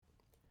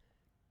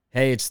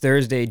Hey, it's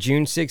Thursday,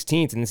 June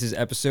 16th, and this is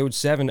episode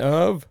 7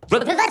 of...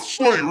 The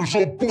Slayers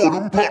of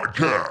Boredom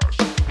Podcast.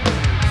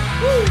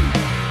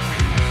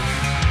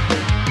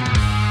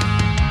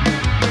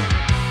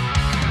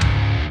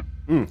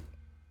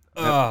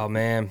 Oh,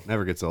 man.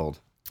 Never gets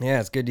old. Yeah,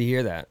 it's good to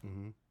hear that.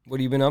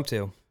 What have you been up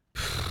to?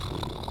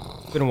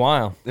 It's been a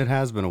while. It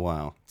has been a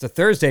while. It's a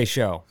Thursday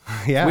show.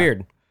 Yeah. It's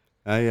weird.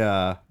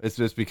 It's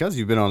just because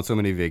you've been on so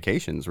many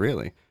vacations,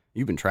 really.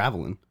 You've been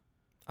traveling.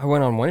 I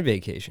went on one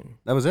vacation.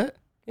 That was it?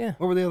 Yeah.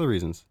 What were the other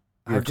reasons?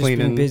 You were I've just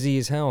been busy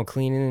as hell,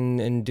 cleaning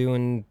and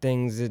doing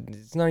things.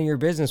 It's none of your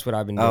business what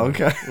I've been doing. Oh,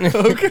 okay.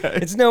 Okay.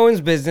 It's no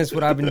one's business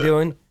what I've been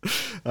doing,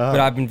 but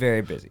I've been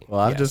very busy. Well,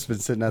 I've Yes. just been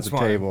sitting at That's the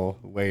fine. table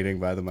waiting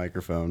by the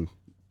microphone.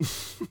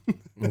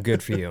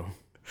 Good for you.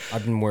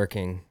 I've been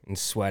working and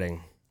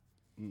sweating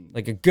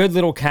like a good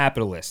little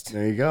capitalist.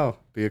 There you go.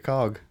 Be a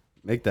cog.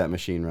 Make that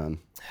machine run.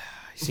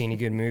 See any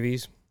good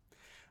movies?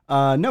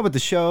 No, but the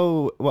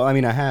show, well, I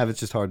mean, I have. It's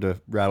just hard to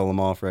rattle them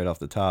off right off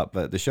the top.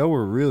 But the show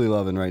we're really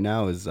loving right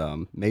now is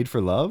Made for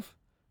Love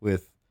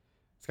it's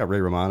got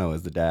Ray Romano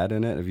as the dad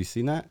in it. Have you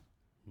seen that?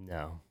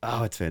 No.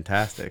 Oh, it's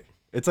fantastic.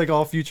 It's like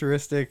all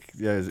futuristic.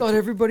 Yeah. Thought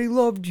everybody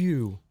loved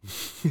you.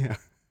 Yeah.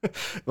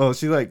 Well,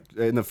 she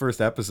in the first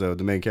episode,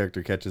 the main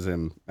character catches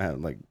him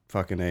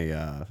fucking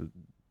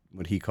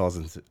what he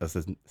calls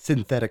a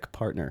synthetic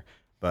partner,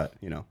 but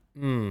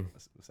a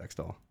sex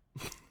doll.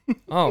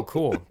 Oh,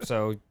 cool.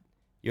 So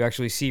you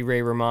actually see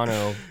Ray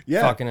Romano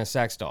Yeah. fucking a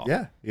sex doll.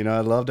 Yeah. I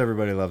loved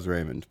Everybody Loves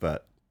Raymond,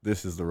 but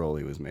this is the role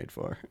he was made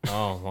for.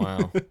 Oh,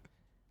 wow.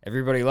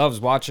 Everybody loves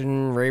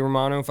watching Ray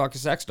Romano fuck a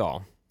sex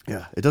doll.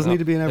 Yeah. It doesn't need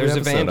to be in every There's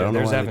episode. Evander. I don't know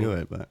There's why Evan. they do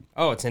it, but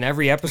Oh, it's in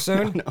every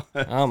episode? No.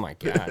 Oh, my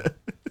God.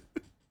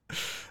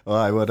 Well,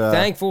 I would.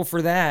 Thankful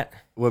for that.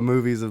 What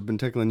movies have been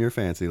tickling your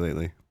fancy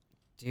lately?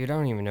 Dude, I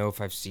don't even know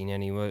if I've seen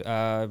any.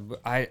 I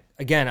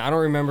don't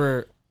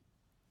remember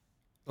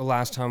the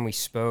last time we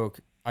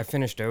spoke. I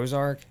finished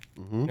Ozark.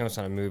 No, it's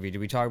not a movie. Did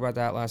we talk about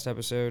that last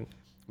episode?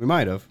 We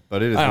might have,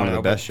 but it is I don't one of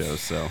know, the best but-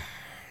 shows, so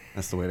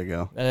that's the way to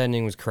go. That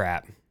ending was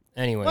crap.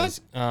 Anyways,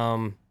 We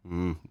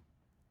can't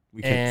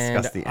and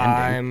discuss the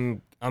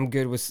ending. I'm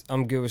good with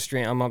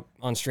I'm up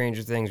on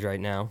Stranger Things right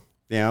now,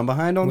 Yeah, I'm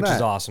behind on which that.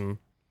 is awesome.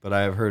 But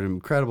I have heard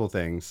incredible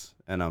things,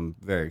 and I'm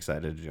very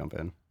excited to jump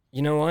in.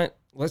 You know what?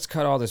 Let's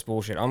cut all this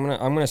bullshit. I'm gonna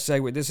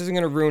segue. This isn't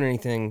gonna ruin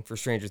anything for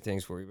Stranger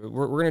Things for you, but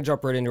we're gonna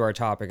jump right into our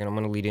topic, and I'm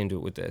gonna lead into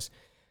it with this.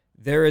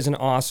 There is an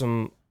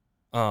awesome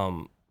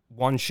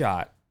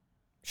one-shot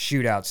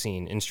shootout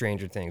scene in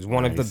Stranger Things.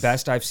 One of the Nice.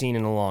 best I've seen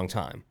in a long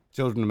time.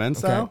 Children of Men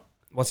style?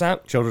 What's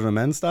that? Children of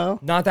Men style?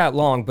 Not that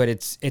long, but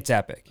it's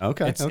epic.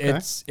 Okay, okay.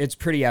 It's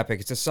pretty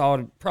epic. It's a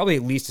solid, probably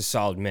at least a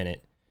solid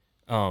minute.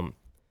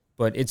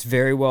 But it's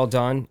very well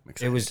done.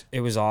 It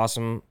was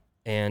awesome,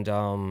 and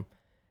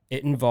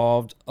it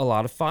involved a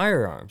lot of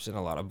firearms and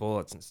a lot of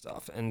bullets and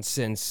stuff. And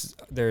since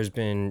there's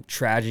been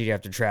tragedy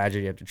after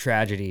tragedy after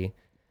tragedy,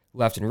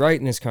 left and right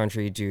in this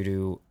country due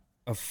to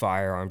a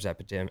firearms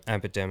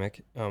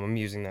epidemic, I'm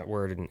using that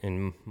word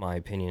in my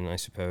opinion, I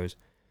suppose.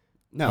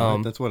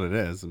 No, that's what it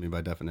is. I mean,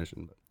 by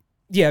definition. But.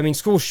 Yeah, I mean,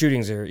 school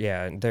shootings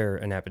they're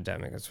an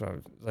epidemic. That's what I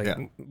was like.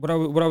 Yeah. What I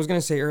was gonna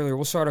say earlier.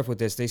 We'll start off with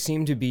this. They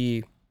seem to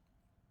be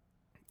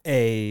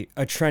a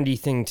trendy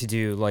thing to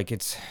do. Like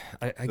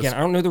I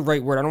don't know the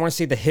right word. I don't want to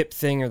say the hip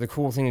thing or the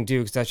cool thing to do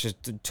because that's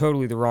just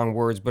totally the wrong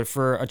words. But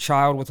for a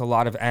child with a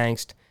lot of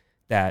angst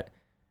that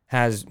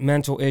has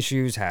mental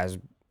issues, has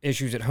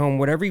issues at home,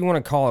 whatever you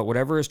want to call it,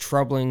 whatever is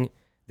troubling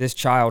this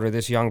child or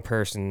this young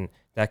person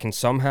that can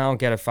somehow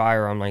get a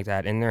firearm like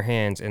that in their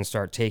hands and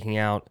start taking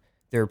out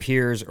their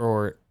peers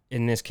or,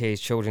 in this case,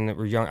 children that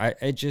were young.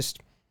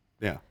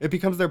 Yeah, it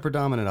becomes their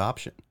predominant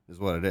option is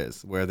what it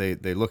is, where they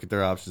look at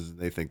their options and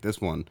they think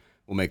this one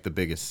will make the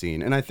biggest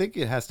scene. And I think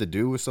it has to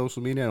do with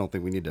social media. I don't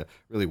think we need to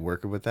really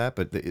work with that,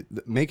 but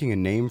making a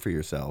name for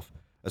yourself,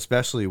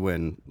 especially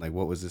when, like,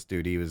 what was this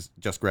dude? He was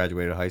just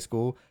graduated high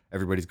school.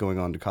 Everybody's going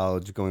on to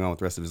college, going on with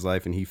the rest of his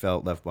life, and he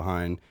felt left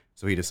behind.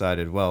 So he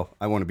decided, well,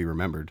 I want to be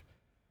remembered.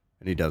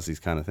 And he does these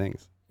kind of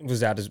things.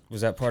 Was that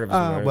part of his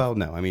motive? Well,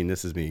 no. I mean,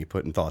 this is me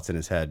putting thoughts in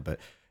his head, but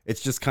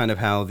it's just kind of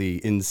how the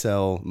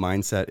incel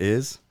mindset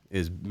is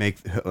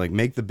make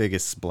the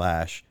biggest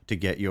splash to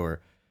get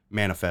your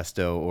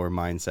manifesto or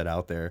mindset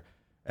out there.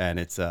 And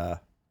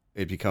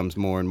it becomes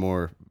more and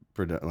more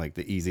like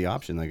the easy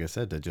option, like I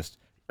said, to just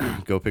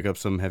go pick up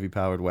some heavy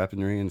powered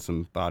weaponry and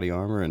some body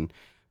armor and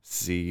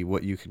see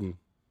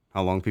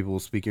how long people will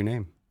speak your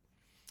name.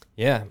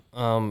 Yeah.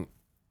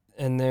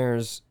 And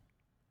there's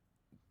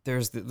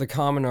the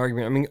common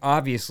argument. I mean,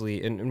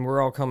 obviously, and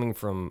we're all coming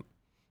from,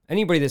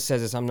 anybody that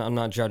says this, I'm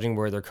not judging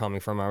where they're coming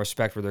from. I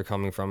respect where they're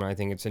coming from, and I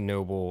think it's a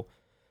noble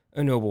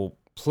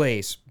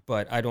place,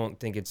 but I don't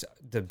think it's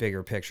the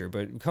bigger picture.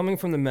 But coming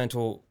from the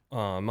mental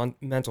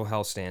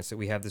health stance that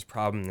we have this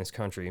problem in this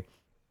country,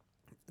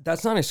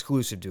 that's not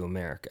exclusive to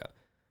America.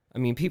 I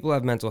mean, people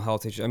have mental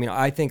health issues. I mean,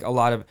 I think a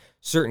lot of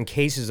certain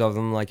cases of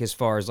them, like as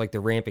far as like the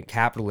rampant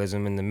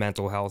capitalism and the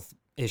mental health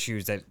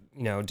issues that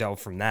delve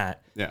from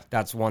that. Yeah.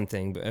 That's one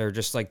thing, or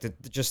just like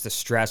the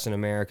stress in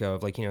America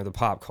of like, the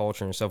pop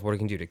culture and stuff, what it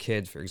can do to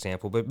kids, for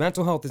example. But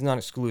mental health is not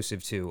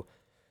exclusive to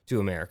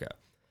America.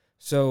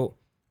 So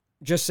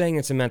just saying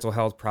it's a mental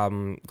health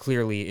problem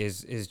clearly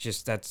is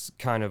just, that's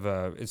kind of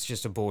it's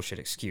just a bullshit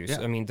excuse.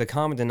 Yeah. I mean, the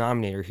common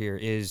denominator here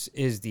is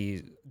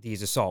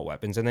these assault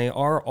weapons, and they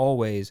are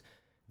always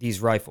these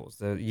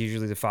rifles,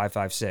 usually the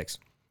 5.56.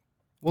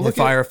 Well, they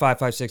fire a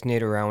 5.56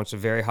 NATO round, which is a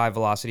very high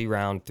velocity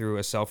round, through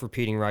a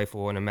self-repeating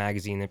rifle in a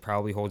magazine that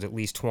probably holds at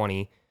least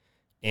 20,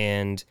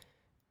 and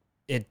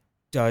it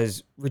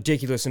does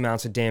ridiculous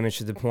amounts of damage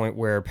to the point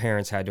where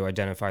parents had to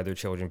identify their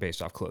children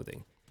based off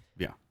clothing.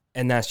 Yeah.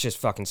 And that's just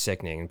fucking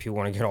sickening. And people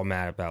want to get all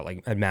mad about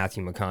like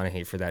Matthew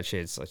McConaughey for that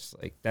shit. It's just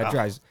like that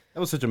drives. That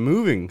was such a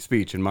moving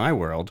speech in my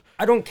world.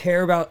 I don't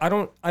care about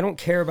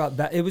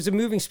that. It was a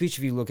moving speech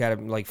if you look at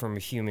it like from a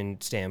human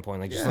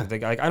standpoint. Like, just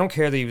like I don't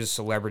care that he was a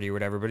celebrity or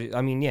whatever. But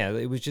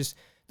it was just,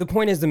 the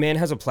point is the man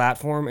has a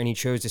platform and he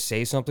chose to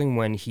say something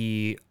when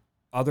he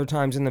other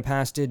times in the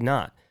past did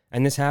not.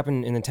 And this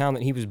happened in the town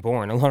that he was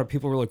born. A lot of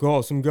people were like,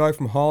 "Oh, some guy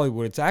from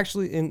Hollywood." It's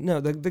actually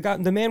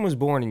the man was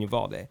born in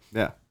Uvalde.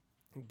 Yeah.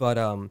 But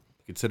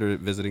consider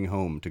it visiting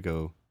home to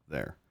go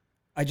there.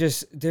 it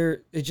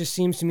just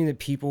seems to me that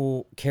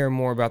people care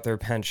more about their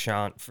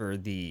penchant for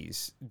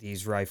these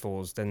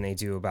rifles than they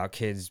do about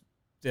kids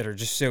that are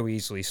just so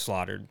easily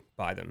slaughtered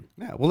by them.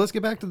 Yeah. Well, let's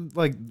get back to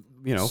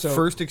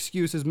first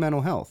excuse is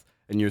mental health.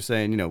 And you're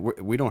saying,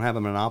 we don't have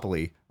a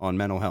monopoly on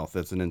mental health.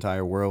 That's an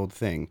entire world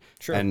thing.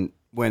 Sure. And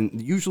when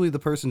usually the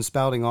person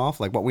spouting off,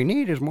 like, what we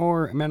need is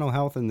more mental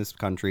health in this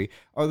country,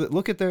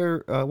 look at their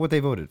what they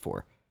voted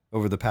for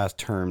over the past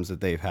terms that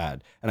they've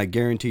had. And I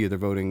guarantee you they're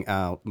voting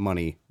out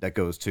money that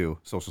goes to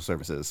social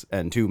services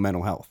and to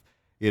mental health,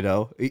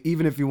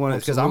 even if you want to,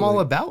 because I'm all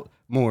about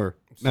more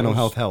mental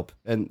health help.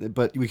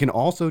 But we can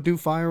also do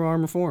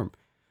firearm reform.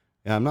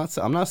 Yeah, I'm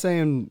not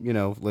saying,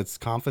 let's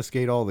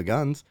confiscate all the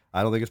guns.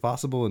 I don't think it's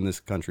possible in this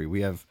country.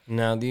 We have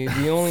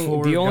the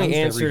only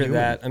answer to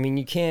that. I mean,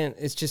 you can't.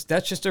 It's just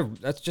that's just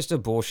a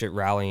bullshit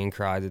rallying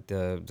cry that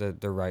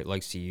the right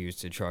likes to use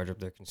to charge up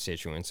their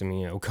constituents. I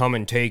mean, come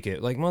and take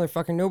it. Like,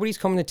 motherfucker, nobody's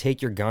coming to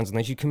take your guns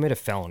unless you commit a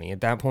felony. At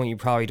that point, you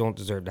probably don't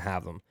deserve to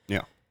have them.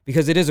 Yeah,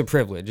 because it is a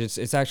privilege.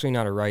 It's actually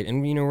not a right.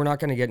 And we're not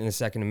going to get in the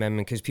Second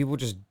Amendment because people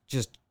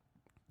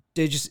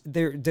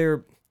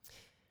they're.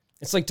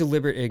 It's like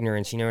deliberate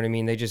ignorance, you know what I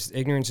mean?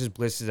 Ignorance is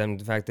bliss to them. In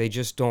fact, they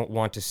just don't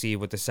want to see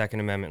what the Second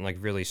Amendment like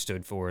really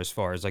stood for, as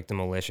far as like the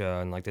militia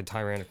and like the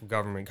tyrannical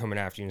government coming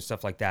after you and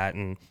stuff like that.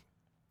 And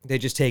they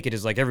just take it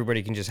as like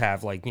everybody can just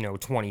have like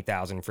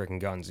 20,000 freaking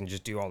guns and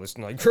just do all this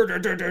and like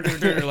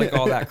like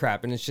all that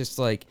crap. And it's just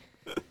like,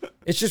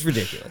 it's just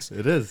ridiculous.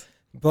 It is.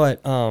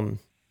 But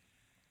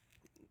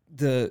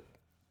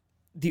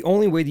the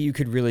only way that you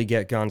could really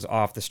get guns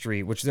off the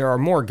street, which there are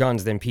more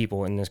guns than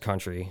people in this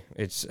country,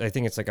 I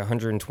think it's like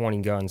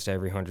 120 guns to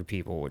every 100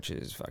 people, which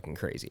is fucking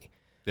crazy.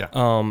 Yeah.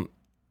 And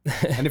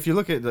if you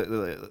look at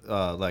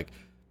the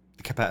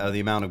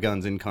amount of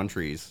guns in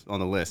countries on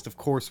the list, of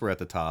course we're at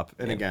the top.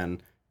 And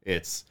again,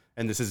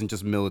 and this isn't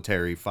just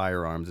military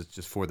firearms; it's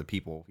just for the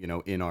people,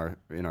 in our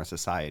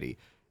society,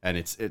 and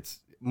it's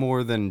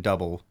more than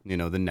double, the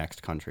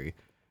next country.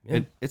 Yeah.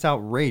 It's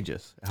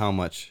outrageous how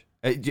much.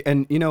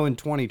 And, in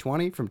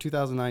 2020, from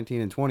 2019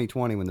 and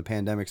 2020, when the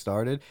pandemic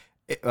started,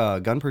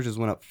 gun purchases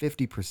went up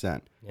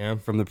 50%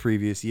 from the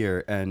previous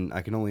year. And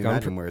I can only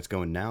imagine where it's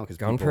going now.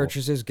 Gun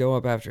purchases go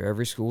up after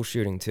every school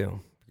shooting, too.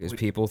 Because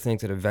people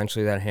think that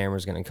eventually that hammer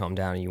is going to come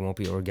down and you won't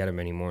be able to get them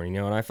anymore. And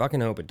I fucking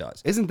hope it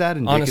does. Isn't that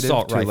indicative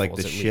to like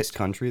the shit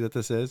country that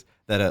this is?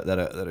 That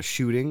a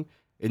shooting,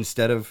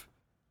 instead of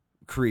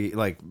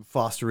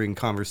fostering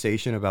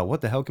conversation about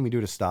what the hell can we do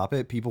to stop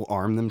it, people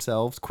arm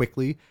themselves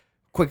quickly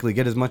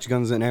get as much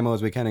guns and ammo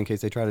as we can in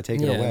case they try to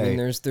take it away. I mean,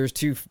 there's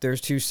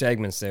two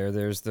segments there.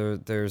 There's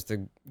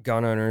the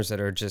gun owners that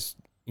are just,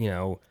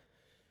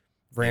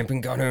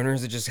 rampant gun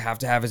owners that just have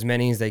to have as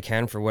many as they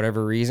can for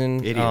whatever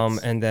reason. Idiots.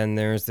 And then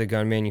there's the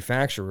gun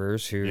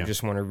manufacturers who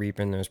just want to reap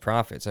in those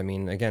profits. I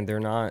mean, again,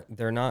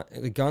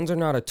 the guns are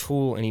not a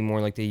tool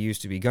anymore like they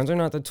used to be. Guns are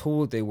not the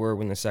tool that they were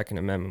when the Second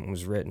Amendment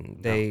was written.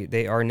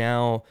 They are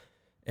now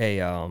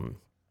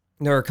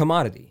they're a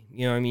commodity.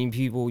 I mean,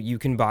 you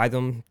can buy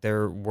them.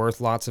 They're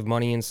worth lots of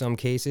money in some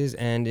cases,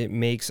 and it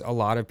makes a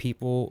lot of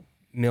people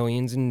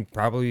millions and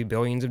probably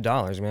billions of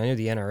dollars. I mean, I know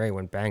the NRA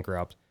went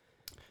bankrupt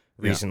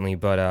recently,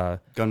 but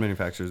gun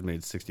manufacturers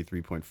made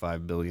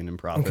 $63.5 billion in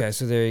profit. Okay,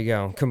 so there you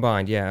go.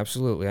 Combined, yeah,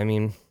 absolutely. I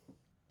mean,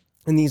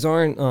 and these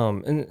aren't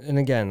and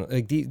again,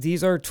 like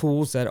these are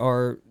tools that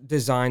are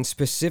designed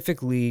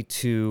specifically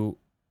to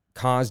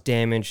cause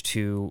damage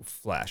to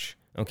flesh.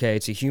 Okay,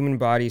 to human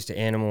bodies, to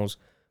animals,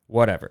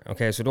 whatever.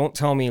 Okay, so don't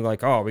tell me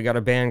like, oh, we got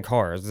to ban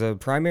cars. The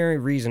primary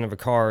reason of a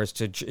car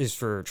is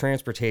for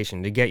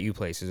transportation, to get you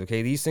places.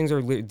 Okay, these things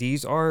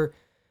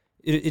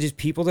it is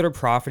people that are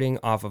profiting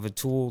off of a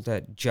tool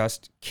that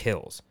just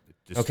kills.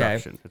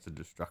 Destruction. It's a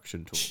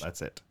destruction tool.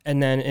 That's it.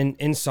 And then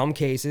in some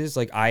cases,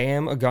 like I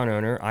am a gun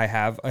owner, I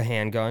have a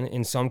handgun.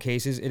 In some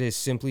cases, it is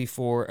simply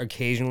for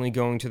occasionally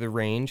going to the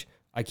range.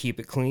 I keep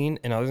it clean,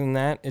 and other than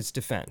that, it's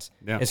defense.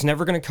 Yeah. It's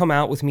never going to come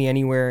out with me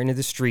anywhere into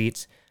the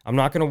streets. I'm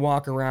not going to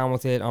walk around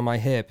with it on my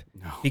hip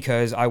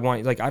because I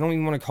don't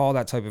even want to call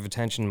that type of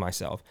attention to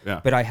myself. Yeah.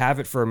 But I have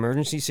it for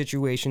emergency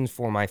situations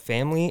for my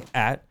family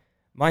at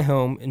my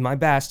home in my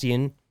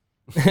bastion,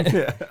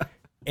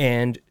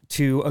 and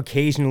to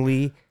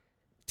occasionally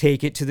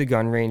take it to the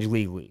gun range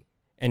legally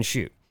and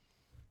shoot.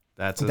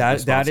 That's a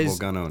responsible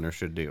gun owner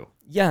should do.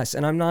 Yes,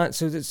 and I'm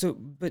not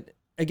but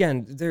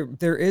again,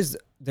 there is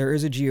a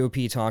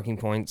GOP talking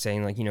point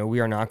saying like, we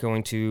are not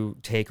going to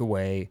take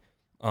away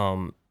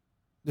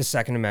the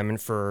Second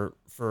Amendment for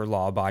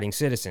law-abiding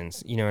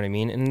citizens. You know what I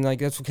mean? And like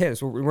that's okay.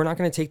 So we're not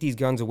going to take these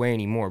guns away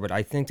anymore. But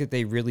I think that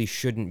they really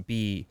shouldn't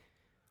be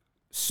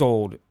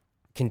sold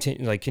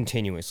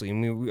continuously.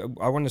 And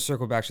I want to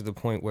circle back to the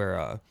point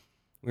where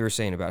we were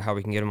saying about how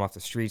we can get them off the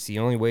streets. The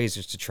only way is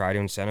just to try to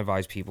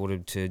incentivize people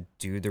to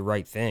do the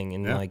right thing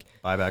and like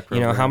buyback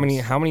programs.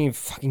 How many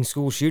fucking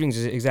school shootings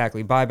is it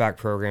exactly? Buyback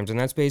programs, and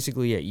that's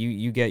basically it.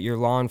 You get your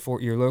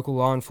local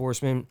law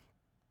enforcement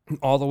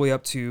all the way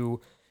up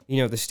to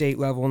the state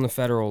level and the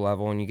federal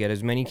level, and you get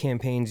as many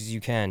campaigns as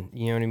you can.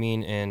 You know what I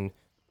mean? And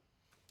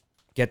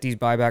get these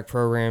buyback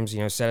programs.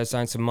 Set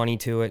aside some money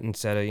to it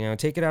instead of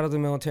take it out of the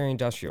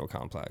military-industrial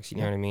complex. You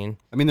know what I mean?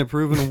 I mean, they're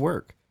proven to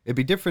work. It'd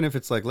be different if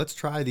it's like, let's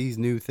try these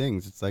new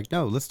things. It's like,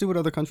 no, let's do what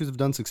other countries have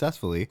done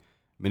successfully,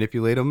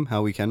 manipulate them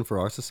how we can for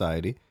our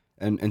society,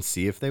 and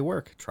see if they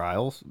work.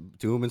 Trials,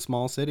 do them in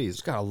small cities.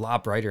 It's got a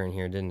lot brighter in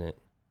here, didn't it?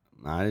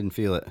 I didn't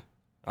feel it.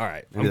 All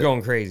right, I'm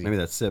going crazy. Maybe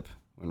that sip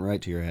went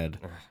right to your head.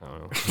 I don't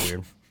know. It's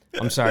weird.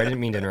 I'm sorry, I didn't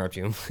mean to interrupt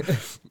you.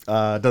 It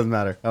doesn't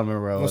matter. I don't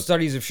remember where I was. Well,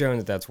 studies have shown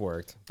that that's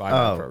worked.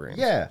 Buyback programs.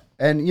 Yeah,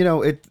 and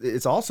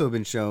it's also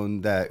been shown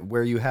that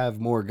where you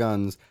have more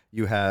guns,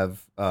 you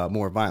have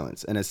more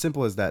violence. And as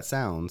simple as that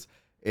sounds,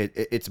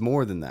 it's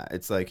more than that.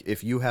 It's like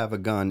if you have a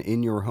gun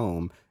in your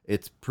home,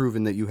 it's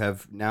proven that you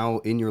have now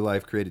in your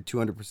life created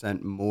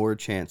 200% more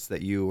chance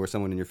that you or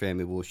someone in your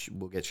family will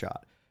get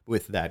shot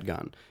with that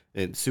gun.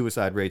 And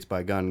suicide rates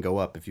by gun go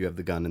up if you have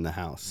the gun in the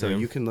house. So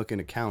you can look in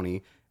a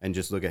county and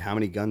just look at how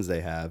many guns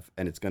they have,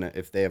 and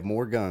if they have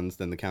more guns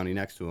than the county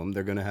next to them,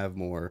 they're gonna have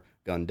more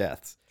gun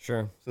deaths.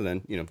 Sure. So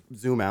then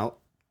zoom out.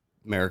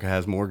 America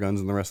has more guns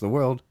than the rest of the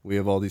world. We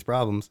have all these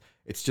problems.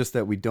 It's just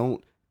that we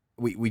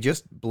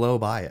just blow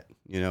by it.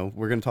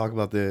 We're gonna talk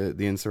about the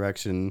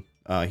insurrection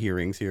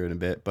hearings here in a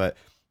bit, but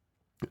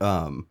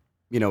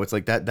it's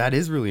like that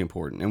is really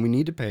important, and we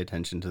need to pay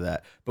attention to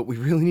that. But we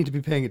really need to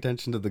be paying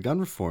attention to the gun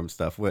reform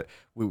stuff. What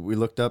we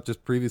looked up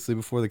just previously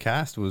before the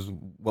cast was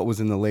what was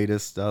in the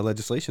latest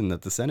legislation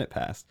that the Senate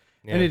passed.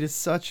 Yeah. And it is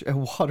such a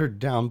watered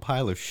down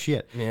pile of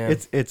shit. Yeah.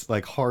 It's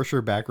like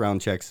harsher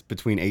background checks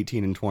between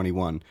 18 and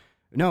 21.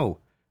 No,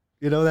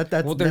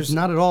 that's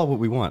not at all what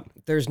we want.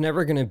 There's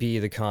never going to be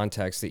the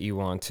context that you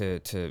want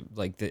to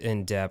like the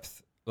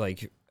in-depth,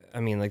 like, I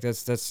mean, like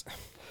that's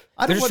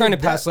they're just trying to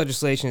pass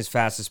legislation as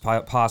fast as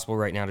possible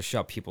right now to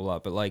shut people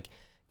up. But like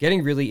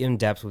getting really in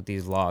depth with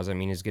these laws, I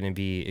mean, is going to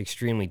be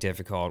extremely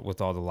difficult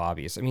with all the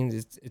lobbyists. I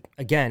mean,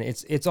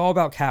 it's all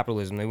about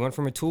capitalism. They went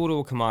from a tool to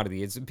a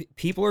commodity.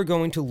 People are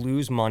going to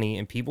lose money,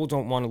 and people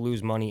don't want to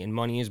lose money, and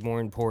money is more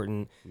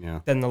important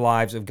than the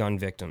lives of gun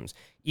victims,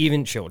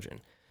 even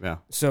children. Yeah.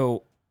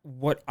 So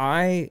what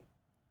I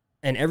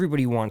and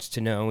everybody wants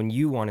to know, and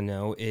you want to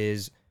know,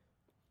 is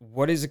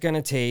what is it going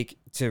to take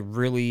to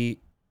really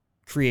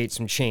create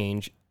some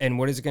change, and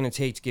what is it going to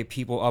take to get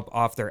people up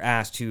off their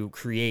ass to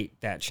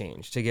create that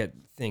change, to get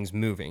things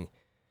moving?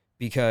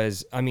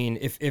 Because I mean,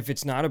 if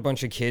it's not a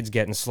bunch of kids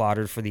getting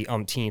slaughtered for the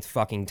umpteenth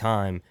fucking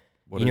time,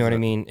 you know what I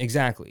mean?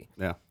 Exactly.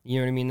 Yeah. You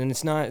know what I mean? And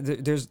it's not,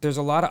 there's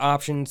a lot of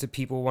options that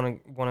people want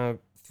to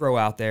throw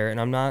out there,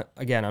 and I'm not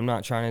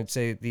trying to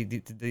say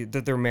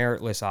that they're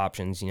meritless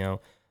options.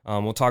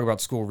 We'll talk about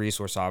school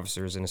resource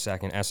officers in a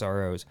second,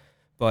 SROs,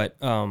 but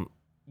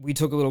we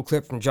took a little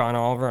clip from John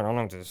Oliver. I don't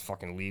know if this is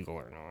fucking legal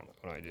or not,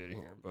 what I did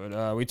here,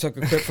 but we took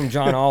a clip from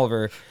John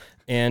Oliver,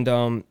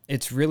 and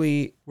it's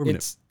really,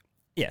 it's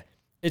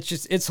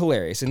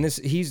hilarious. And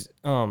he's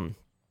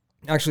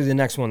actually the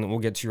next one that we'll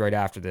get to right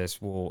after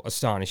this will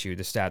astonish you,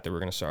 the stat that we're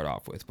going to start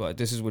off with. But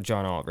this is what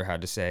John Oliver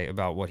had to say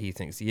about what he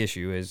thinks the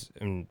issue is,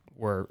 and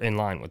we're in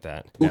line with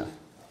that. Yeah.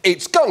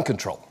 It's gun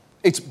control.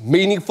 It's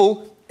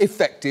meaningful,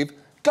 effective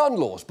gun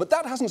laws. But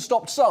that hasn't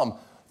stopped some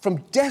from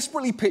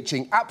desperately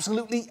pitching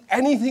absolutely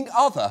anything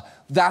other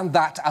than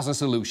that as a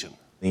solution.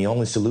 The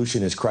only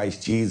solution is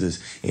Christ Jesus,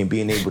 and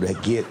being able to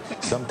get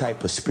some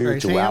type of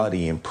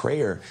spirituality and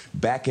prayer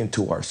back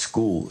into our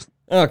schools.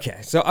 Okay,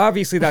 so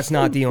obviously that's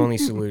not the only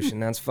solution.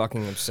 That's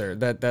fucking absurd.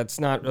 That's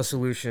not a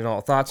solution at all.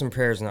 Thoughts and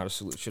prayers are not a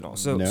solution at all.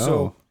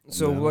 So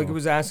like it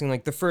was asking,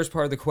 like the first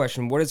part of the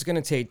question, what is it going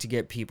to take to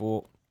get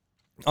people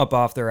up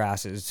off their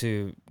asses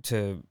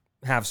to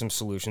have some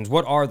solutions?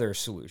 What are their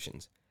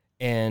solutions?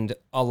 And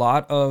a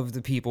lot of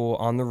the people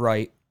on the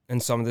right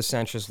and some of the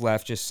centrist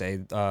left just say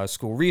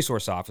school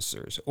resource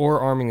officers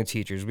or arming the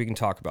teachers. We can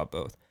talk about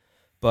both.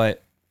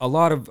 But a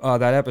lot of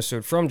that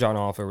episode from John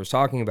Oliver was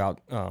talking about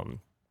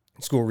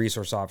school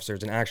resource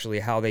officers and actually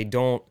how they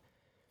don't.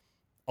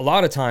 A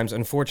lot of times,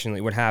 unfortunately,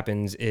 what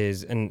happens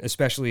is, and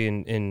especially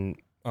in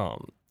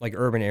like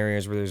urban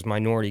areas where there's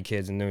minority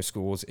kids in those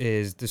schools,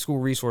 is the school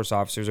resource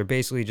officers are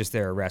basically just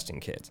there arresting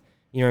kids.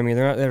 You know what I mean?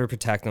 They're not there to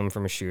protect them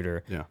from a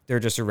shooter. Yeah. They're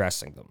just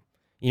arresting them.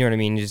 You know what I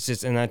mean? It's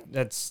just, and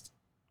that's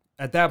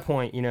at that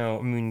point, you know,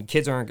 I mean,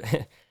 kids aren't,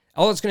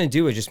 all it's going to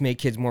do is just make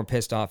kids more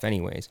pissed off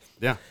anyways.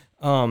 Yeah.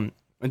 And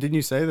didn't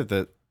you say that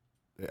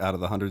out of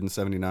the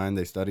 179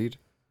 they studied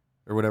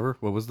or whatever,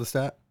 what was the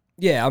stat?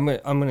 Yeah, I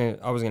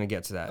was going to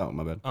get to that. Oh,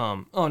 my bad.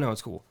 Oh no,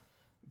 it's cool.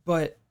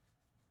 But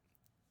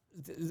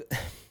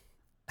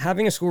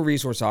having a school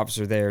resource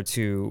officer there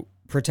to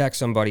protect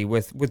somebody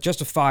with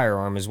just a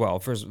firearm as well.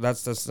 First,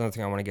 that's another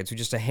thing I want to get to.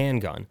 Just a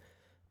handgun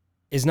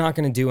is not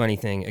going to do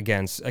anything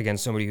against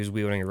somebody who's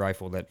wielding a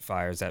rifle that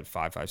fires that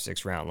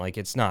 5.56 round. Like,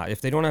 it's not.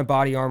 If they don't have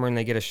body armor and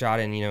they get a shot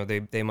in, you know,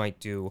 they might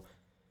do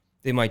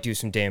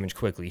some damage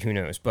quickly. Who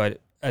knows?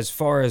 But as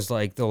far as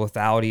like the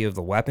lethality of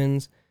the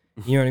weapons,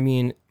 you know what I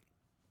mean?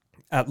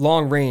 At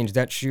long range,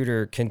 that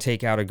shooter can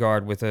take out a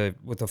guard with a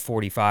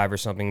 45 or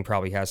something.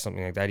 Probably has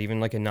something like that, even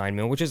like a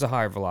 9mm, which is a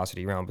higher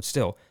velocity round. But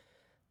still,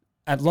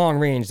 at long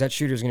range, that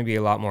shooter is going to be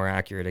a lot more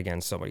accurate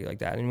against somebody like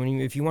that.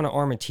 And if you want to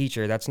arm a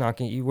teacher, that's not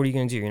going. What are you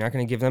going to do? You're not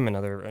going to give them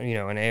another,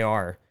 an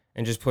AR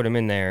and just put them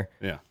in there.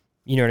 Yeah.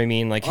 You know what I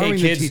mean? Like, Arming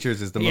hey, kids, the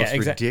teachers is the most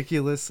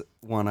ridiculous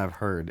one I've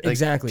heard. Like,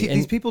 exactly.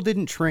 These people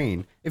didn't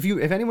train. If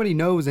anybody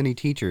knows any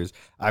teachers,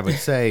 I would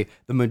say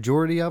the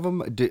majority of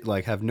them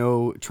have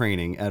no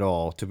training at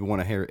all to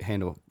want to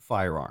handle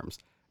firearms.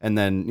 And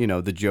then,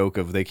 the joke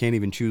of they can't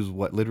even choose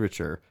what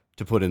literature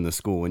to put in the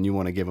school and you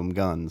want to give them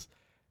guns.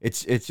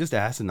 It's just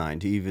asinine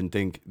to even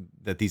think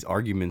that these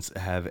arguments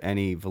have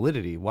any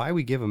validity. Why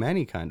we give them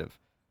any kind of...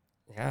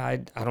 Yeah,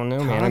 I don't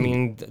know, man. I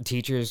mean,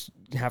 teachers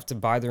have to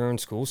buy their own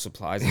school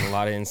supplies in a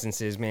lot of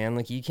instances, man.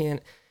 Like, you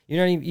can't,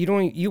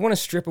 you want to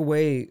strip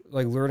away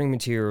like learning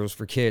materials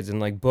for kids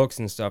and like books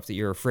and stuff that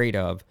you're afraid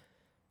of,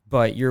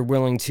 but you're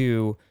willing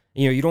to,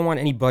 you don't want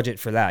any budget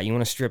for that. You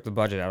want to strip the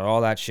budget out of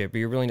all that shit, but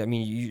you're willing to, I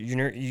mean,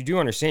 you do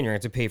understand you're going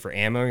to have to pay for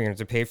ammo, you're going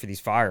to have to pay for these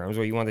firearms,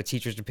 or you want the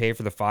teachers to pay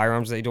for the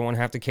firearms they don't want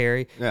to have to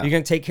carry. Yeah. You're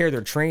going to take care of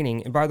their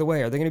training. And by the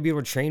way, are they going to be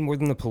able to train more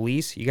than the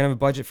police? You're going to have a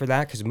budget for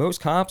that? Because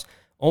most cops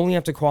only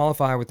have to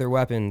qualify with their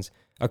weapons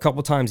a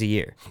couple times a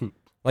year.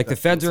 Like, the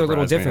feds are a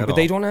little different, but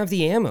they don't have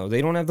the ammo. They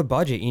don't have the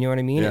budget. You know what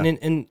I mean? Yeah.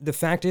 And the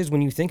fact is,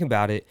 when you think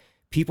about it,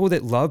 people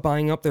that love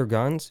buying up their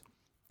guns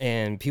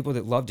and people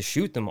that love to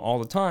shoot them all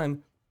the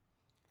time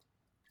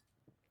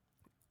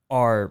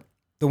are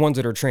the ones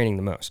that are training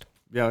the most.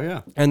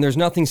 Yeah. And there's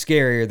nothing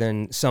scarier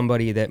than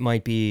somebody that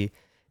might be,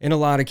 in a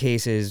lot of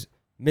cases,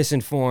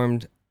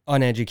 misinformed,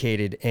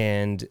 uneducated,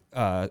 and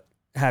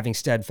having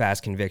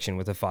steadfast conviction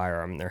with a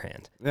firearm in their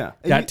hand. Yeah.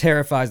 That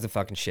terrifies the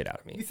fucking shit out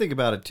of me. You think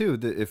about it, too,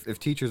 that if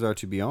teachers are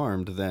to be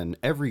armed, then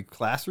every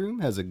classroom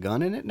has a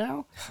gun in it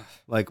now.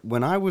 Like,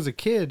 when I was a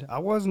kid, I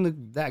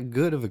wasn't that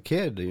good of a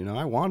kid.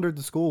 I wandered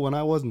to school when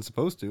I wasn't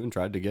supposed to and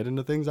tried to get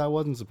into things I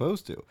wasn't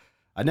supposed to.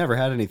 I never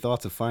had any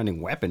thoughts of finding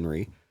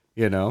weaponry,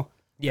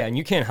 Yeah, and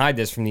you can't hide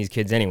this from these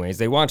kids anyways.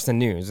 They watch the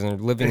news and they're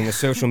living in the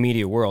social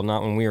media world,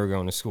 not when we were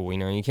going to school.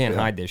 You can't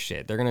hide this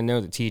shit. They're going to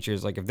know that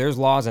teachers, like, if there's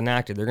laws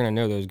enacted, they're going to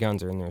know those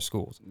guns are in their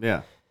schools.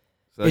 Yeah.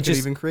 So it could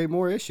even create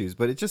more issues.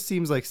 But it just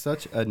seems like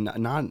such a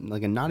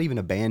not even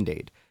a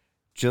Band-Aid,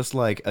 just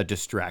like a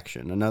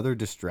distraction, another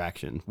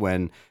distraction,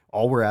 when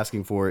all we're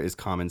asking for is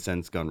common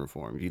sense gun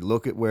reform. You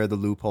look at where the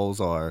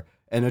loopholes are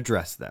and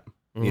address them.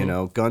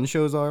 Mm-hmm. Gun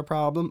shows are a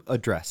problem,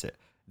 address it.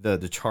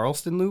 The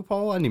Charleston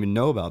loophole, I didn't even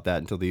know about that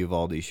until the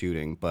Uvalde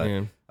shooting.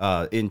 But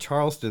in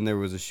Charleston, there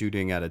was a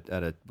shooting at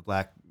a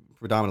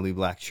predominantly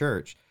black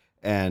church,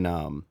 and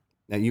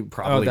you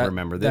probably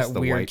remember this. That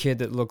weird kid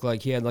that looked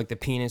like he had like the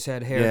penis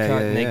head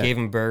haircut, and they gave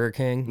him Burger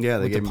King. Yeah,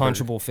 with the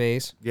punchable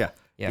face. Yeah,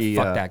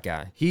 fuck that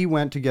guy. He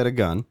went to get a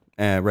gun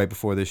right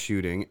before this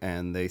shooting,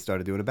 and they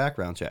started doing a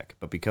background check.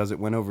 But because it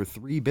went over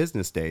 3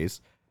 business days,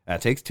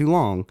 that takes too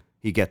long.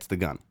 He gets the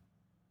gun,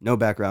 no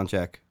background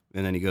check,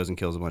 and then he goes and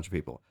kills a bunch of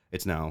people.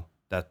 It's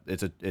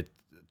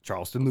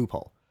Charleston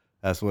loophole.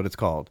 That's what it's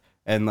called.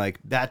 And like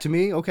that to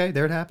me, okay,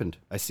 there it happened.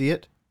 I see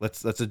it.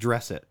 Let's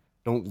address it.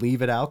 Don't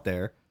leave it out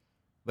there.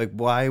 Like,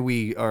 why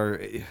we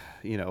are,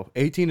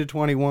 18 to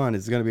 21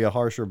 is going to be a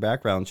harsher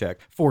background check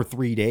for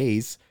 3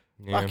 days.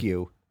 Yeah. Fuck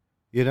you.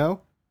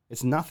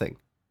 It's nothing.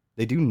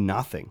 They do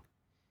nothing.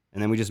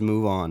 And then we just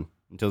move on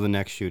until the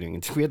next shooting.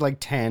 Until we had like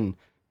 10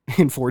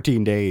 in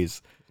 14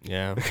 days.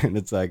 Yeah. And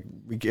it's like,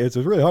 it's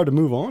really hard to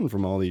move on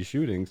from all these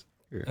shootings.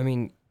 I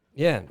mean,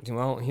 yeah,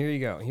 well, here you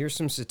go. Here's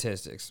some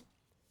statistics.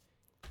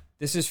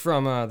 This is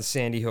from the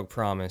Sandy Hook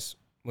Promise,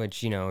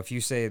 which, if you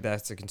say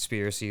that's a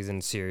conspiracy, then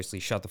seriously,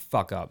 shut the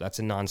fuck up. That's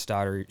a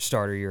non-starter.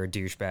 You're a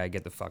douchebag.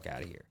 Get the fuck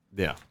out of here.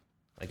 Yeah.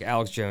 Like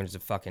Alex Jones is a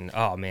fucking,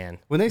 oh man.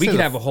 When they we say could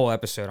the have a whole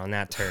episode on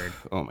that turd.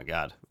 Oh my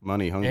God,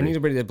 money hungry. And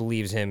anybody that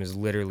believes him is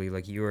literally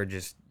like,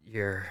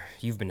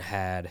 you've been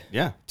had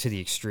Yeah. to the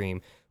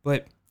extreme.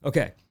 But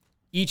okay,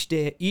 each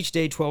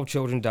day 12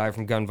 children die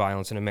from gun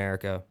violence in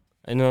America,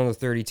 and another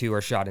 32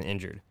 are shot and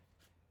injured.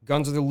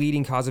 Guns are the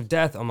leading cause of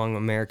death among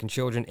American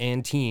children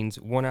and teens.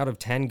 1 out of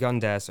 10 gun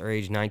deaths are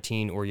age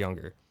 19 or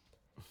younger.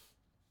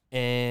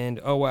 And,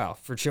 oh wow,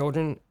 for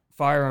children,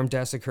 firearm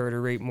deaths occur at a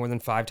rate more than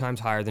 5 times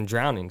higher than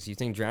drownings. You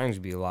think drownings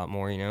would be a lot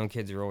more, you know?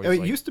 Kids are always It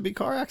like... used to be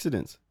car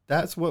accidents.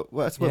 That's what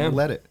Yeah.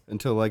 led it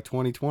until like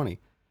 2020.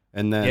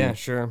 And then Yeah,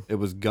 sure. it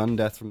was gun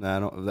death from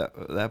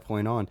that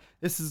point on.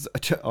 This is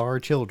our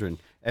children.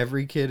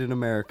 Every kid in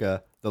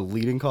America, the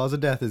leading cause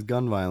of death is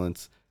gun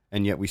violence,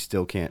 and yet we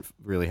still can't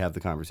really have the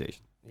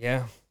conversation.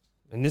 Yeah.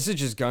 And this is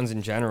just guns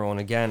in general. And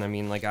again, I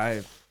mean, like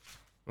when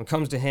it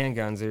comes to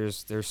handguns,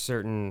 there's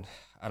certain,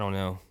 I don't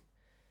know,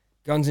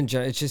 guns in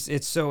general.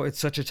 It's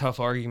such a tough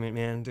argument,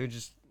 man. They're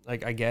just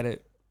like, I get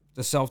it.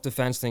 The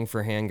self-defense thing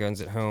for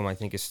handguns at home, I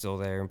think is still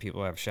there, and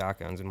people have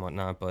shotguns and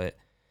whatnot. But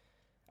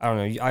I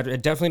don't know. I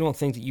definitely don't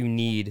think that you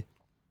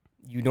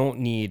don't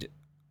need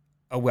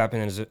a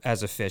weapon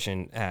as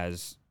efficient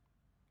as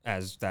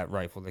that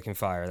rifle that can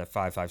fire that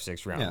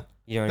 5.56 round. Yeah.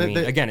 You know what I mean?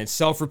 Again, it's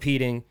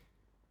self-repeating.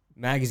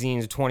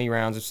 Magazines, 20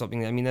 rounds or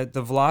something. I mean,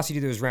 the velocity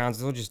of those rounds,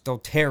 they'll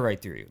tear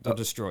right through you. They'll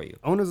destroy you.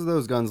 Owners of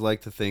those guns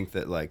like to think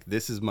that, like,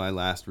 this is my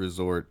last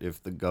resort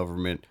if the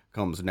government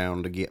comes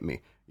down to get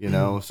me, you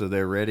know? So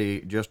they're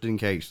ready just in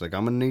case. Like,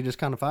 I'm going to need this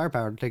kind of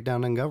firepower to take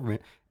down the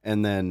government.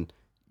 And then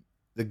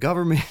the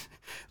government,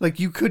 like,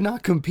 you could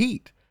not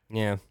compete.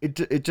 Yeah.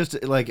 It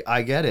just, like,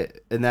 I get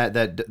it. And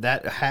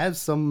that has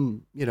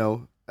some, you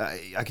know,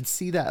 I can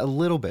see that a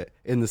little bit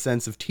in the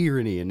sense of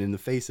tyranny and in the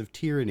face of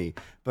tyranny.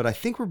 But I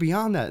think we're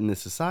beyond that in this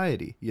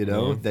society, you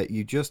know, that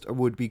you just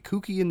would be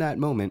kooky in that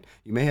moment.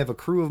 You may have a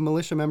crew of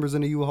militia members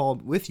in a U-Haul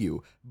with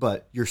you,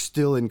 but you're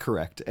still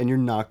incorrect and you're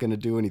not going to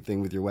do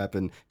anything with your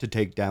weapon to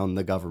take down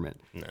the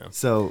government. No.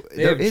 So They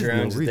there have is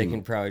drones no that they reason.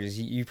 can probably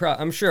just,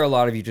 I'm sure a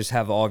lot of you just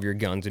have all of your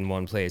guns in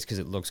one place because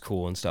it looks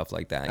cool and stuff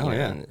like that. You know?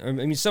 yeah. And,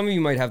 I mean, some of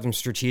you might have them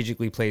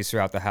strategically placed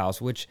throughout the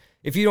house, which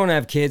if you don't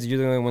have kids, you're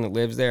the only one that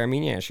lives there. I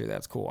mean, yeah, sure,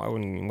 that's cool. I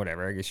wouldn't,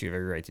 whatever. I guess you have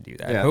every right to do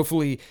that. Yeah.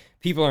 Hopefully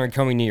people aren't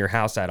coming to your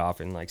house that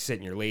often, like sit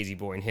in your lazy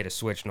boy and hit a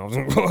switch and all of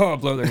a sudden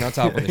blow their nuts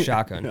off with a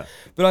shotgun. Yeah.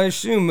 But I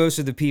assume most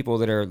of the people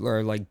that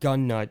are like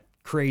gun nut,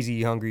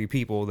 crazy, hungry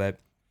people that,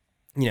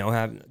 you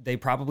know, they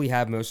probably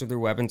have most of their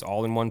weapons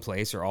all in one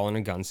place or all in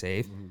a gun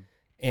safe. Mm-hmm.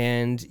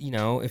 And, you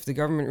know, if the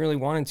government really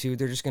wanted to,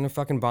 they're just going to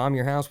fucking bomb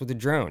your house with a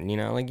drone, you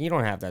know? Like, you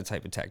don't have that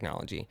type of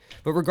technology.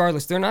 But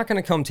regardless, they're not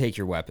going to come take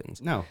your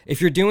weapons. No.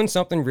 If you're doing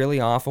something really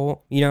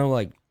awful, you know,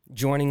 like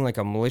joining like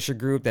a militia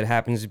group that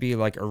happens to be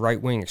like a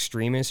right-wing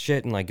extremist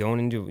shit and like going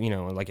into, you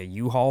know, like a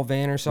U-Haul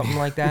van or something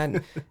like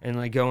that and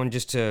like going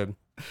just to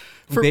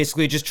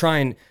basically just try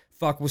and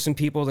fuck with some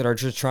people that are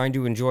just trying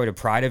to enjoy a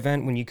pride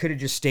event when you could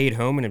have just stayed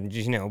home and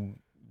just, you know,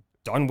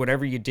 done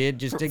whatever you did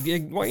just to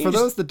For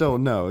those that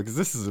don't know, because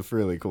this is a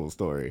really cool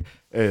story,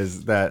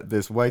 is that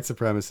this white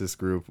supremacist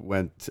group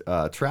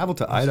traveled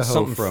to Idaho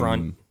something from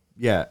front.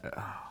 Yeah,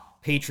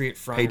 Patriot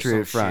Front. Patriot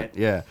or some Front,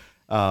 shit. yeah.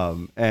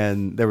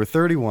 And there were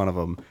 31 of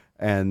them,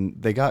 and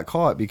they got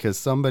caught because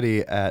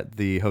somebody at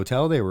the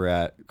hotel they were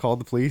at called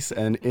the police,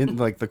 and in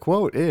like the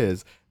quote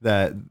is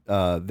that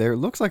there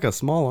looks like a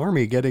small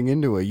army getting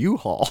into a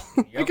U-Haul.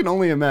 I can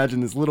only imagine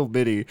this little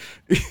bitty,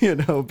 you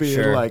know, being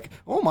Sure. like,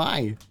 oh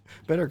my,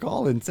 better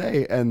call and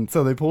say. And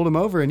so they pulled him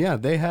over, and yeah,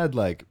 they had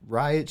like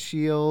riot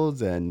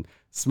shields and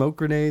smoke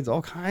grenades,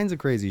 all kinds of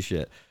crazy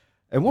shit.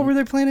 And what were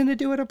they planning to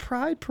do at a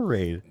pride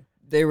parade?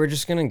 They were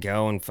just gonna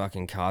go and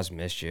fucking cause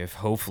mischief.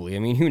 Hopefully, I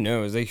mean, who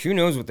knows? Like, who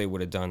knows what they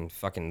would have done?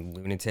 Fucking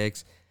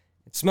lunatics.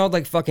 It smelled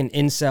like fucking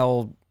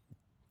incel,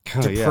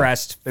 Oh, yeah.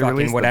 depressed, They released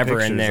fucking the whatever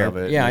in pictures there. of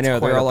it, Yeah, I and it's know.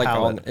 quite They're a all like,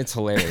 palette. it's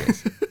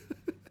hilarious.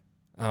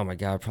 Oh my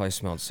god, it probably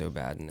smelled so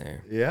bad in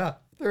there. Yeah,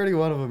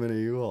 31 of them in a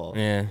U-Haul.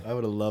 Yeah. I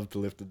would have loved to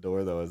lift the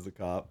door though as the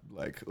cop.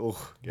 Like,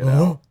 oh, get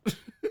out.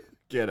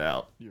 Get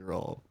out. You're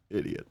all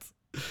idiots.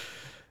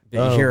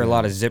 But you hear a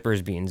lot of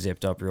zippers being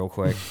zipped up real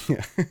quick.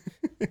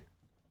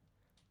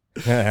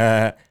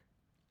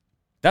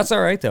 That's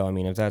all right though. I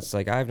mean, if that's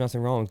like, I have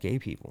nothing wrong with gay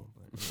people.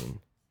 But, I mean,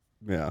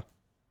 Yeah. it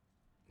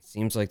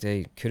seems like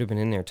they could have been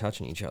in there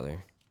touching each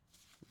other.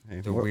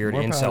 Hey, The weird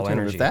power incel to them.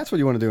 energy. If that's what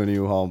you want to do in a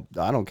U-Haul,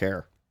 I don't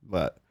care.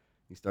 But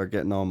you start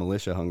getting all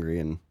militia hungry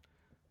and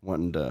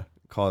wanting to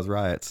cause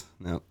riots.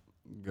 No,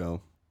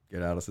 go.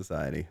 Get out of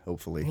society,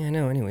 hopefully. Yeah,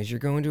 no. Anyways, you're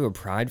going to a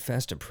Pride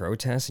Fest to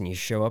protest, and you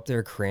show up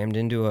there crammed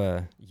into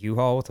a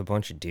U-Haul with a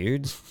bunch of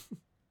dudes.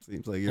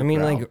 Seems like you're I mean,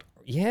 proud. like,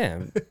 yeah,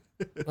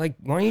 like,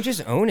 why don't you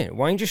just own it?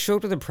 Why don't you just show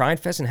up to the Pride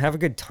Fest and have a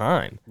good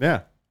time?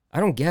 Yeah. I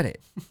don't get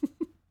it.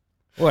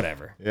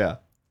 Whatever. Yeah.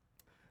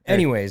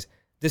 Anyways,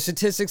 the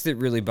statistics that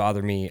really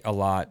bother me a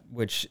lot,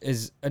 which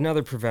is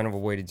another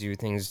preventable way to do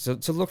things,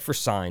 to look for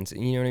signs.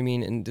 You know what I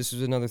mean? And this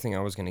is another thing I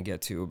was going to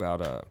get to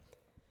about,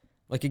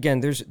 like,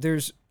 again,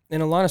 there's in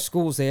a lot of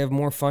schools, they have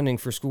more funding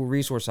for school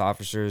resource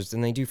officers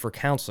than they do for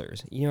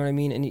counselors. You know what I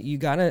mean? And you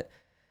gotta,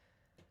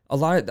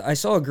 I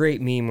saw a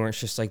great meme where it's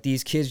just like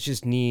these kids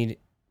just need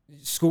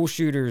school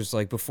shooters,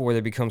 like before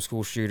they become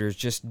school shooters,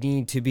 just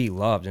need to be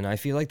loved. And I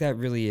feel like that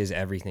really is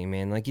everything,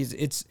 man. Like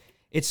it's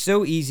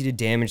so easy to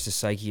damage the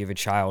psyche of a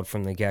child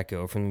from the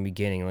get-go, from the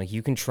beginning. Like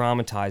you can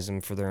traumatize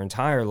them for their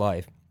entire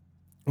life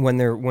when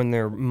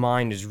their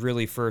mind is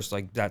really first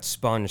like that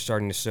sponge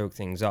starting to soak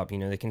things up. You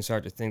know, they can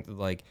start to think that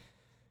like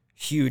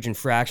huge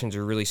infractions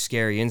or really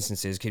scary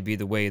instances could be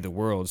the way of the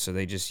world. So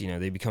they just,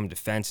 they become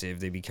defensive.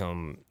 They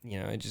become,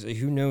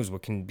 who knows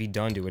what can be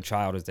done to a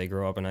child as they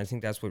grow up. And I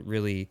think that's what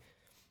really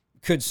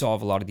could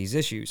solve a lot of these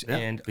issues. Yeah.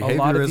 And Behaviorism a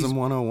lot of these,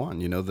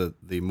 101,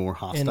 the more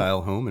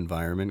hostile home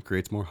environment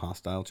creates more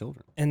hostile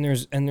children. And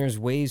there's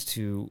ways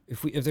to,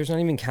 if there's not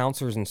even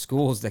counselors in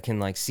schools that can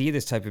like see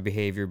this type of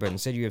behavior, but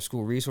instead you have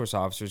school resource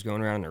officers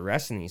going around and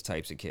arresting these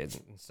types of kids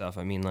and stuff.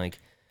 I mean, like,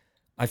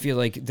 I feel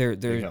like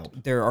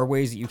there are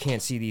ways that you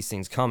can't see these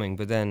things coming,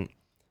 but then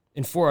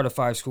in 4 out of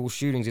 5 school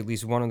shootings, at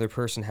least one other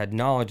person had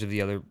knowledge of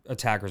the other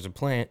attacker's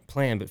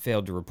plan but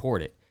failed to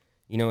report it.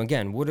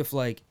 Again, what if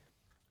like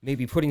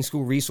maybe putting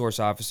school resource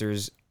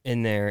officers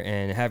in there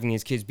and having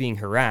these kids being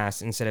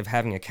harassed instead of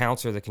having a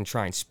counselor that can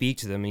try and speak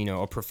to them,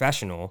 a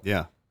professional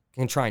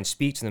can try and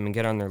speak to them and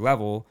get on their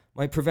level,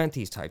 might prevent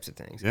these types of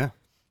things. Yeah.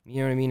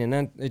 You know what I mean? And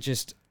then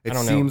it I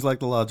don't know. It seems like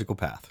the logical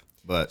path,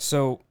 but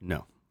so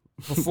no.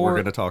 Before, we're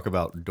going to talk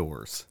about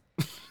doors.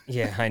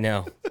 Yeah, I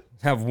know.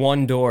 Have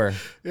one door.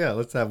 Yeah,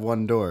 let's have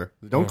one door.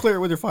 Don't clear it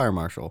with your fire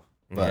marshal,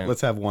 but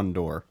let's have one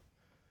door.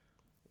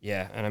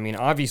 Yeah, and I mean,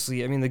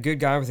 obviously, the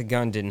good guy with a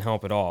gun didn't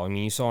help at all. I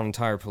mean, you saw an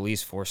entire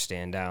police force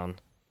stand down.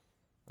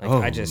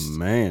 Like,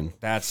 man.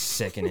 That's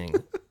sickening.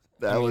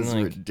 That was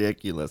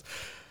ridiculous.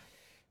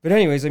 But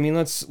anyways,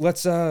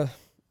 let's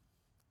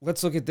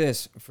look at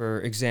this, for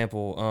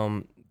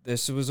example.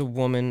 This was a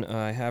woman,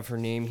 I have her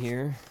name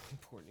here.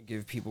 Important to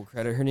give people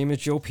credit. Her name is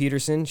Jill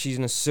Peterson. She's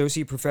an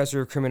associate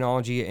professor of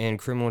criminology and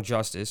criminal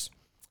justice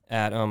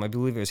at, I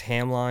believe it was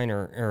Hamline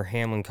or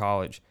Hamlin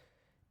College.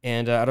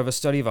 And out of a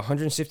study of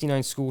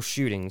 159 school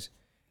shootings,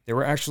 there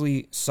were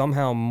actually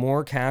somehow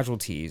more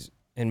casualties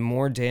and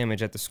more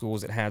damage at the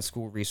schools that had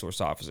school resource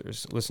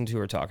officers. Listen to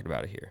her talking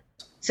about it here.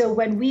 So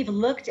when we've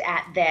looked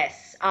at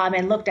this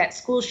and looked at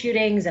school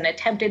shootings and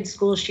attempted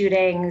school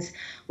shootings,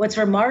 what's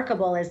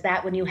remarkable is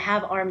that when you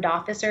have armed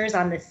officers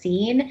on the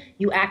scene,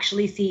 you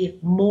actually see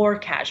more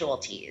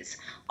casualties.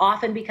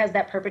 Often because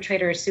that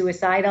perpetrator is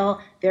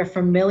suicidal, they're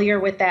familiar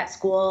with that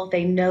school,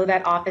 they know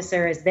that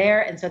officer is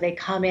there, and so they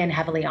come in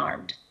heavily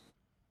armed.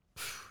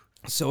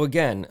 So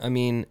again,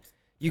 again,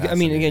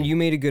 you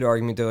made a good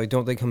argument though. Like,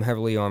 don't they come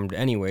heavily armed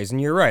anyways? And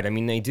you're right.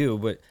 They do,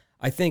 but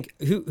I think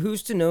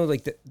who's to know?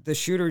 Like the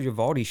shooter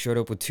Uvalde showed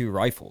up with 2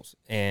 rifles,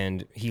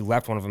 and he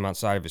left one of them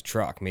outside of his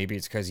truck. Maybe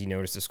it's because he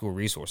noticed the school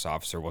resource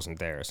officer wasn't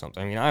there or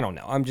something. I don't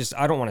know.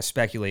 I don't want to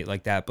speculate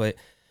like that, but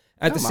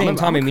at the same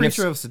time, I'm a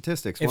creature of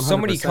statistics. 100%, if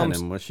somebody comes,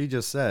 and what she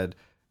just said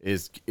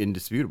is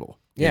indisputable.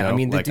 Yeah,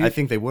 I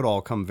think they would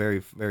all come very,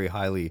 very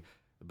highly.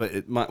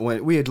 But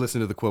when we had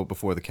listened to the quote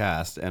before the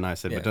cast, and I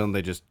said, but don't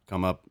they just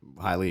come up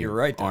highly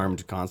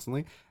armed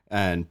constantly?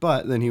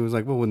 But then he was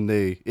like, well,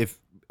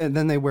 and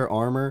then they wear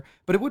armor,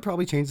 but it would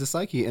probably change the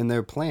psyche and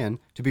their plan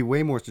to be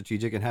way more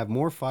strategic and have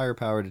more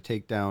firepower to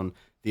take down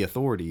the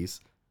authorities,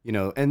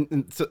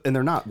 and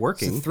they're not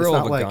working. It's a thrill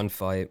of a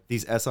gunfight.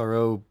 These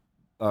SRO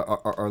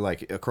are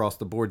like across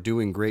the board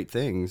doing great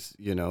things,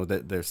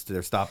 that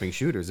they're stopping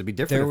shooters. It'd be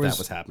different if that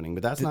was happening,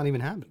 but that's not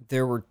even happening.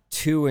 There were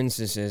 2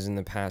 instances in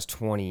the past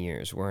 20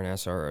 years where an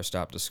SRO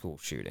stopped a school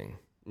shooting.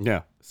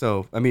 Yeah.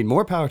 So,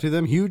 more power to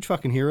them. Huge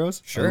fucking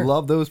heroes. Sure. I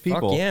love those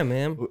people. Fuck yeah,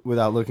 man.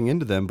 Without looking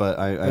into them, but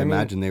I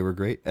imagine they were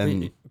great.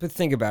 But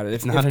think about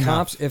it.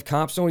 If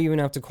cops don't even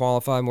have to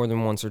qualify more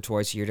than once or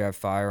twice a year to have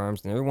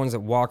firearms, and they're the ones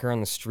that walk around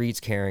the streets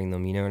carrying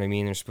them, you know what I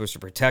mean? They're supposed to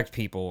protect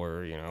people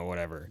or,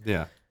 whatever.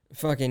 Yeah.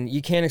 Fucking,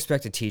 you can't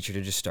expect a teacher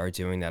to just start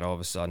doing that all of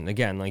a sudden.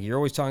 Again, like you're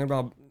always talking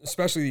about,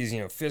 especially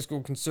these,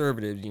 fiscal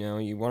conservatives,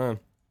 you want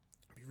to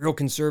be real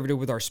conservative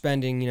with our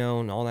spending,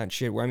 and all that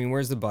shit.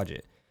 Where's the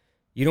budget?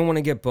 You don't want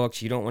to get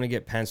books. You don't want to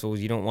get pencils.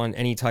 You don't want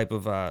any type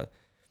of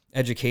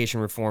education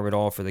reform at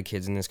all for the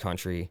kids in this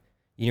country.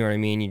 You know what I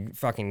mean? You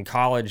fucking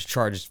college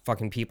charges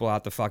fucking people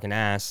out the fucking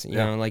ass. You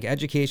know, like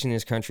education in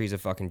this country is a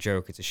fucking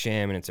joke. It's a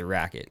sham and it's a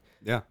racket.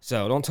 Yeah.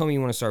 So don't tell me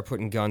you want to start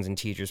putting guns in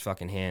teachers'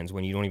 fucking hands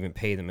when you don't even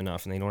pay them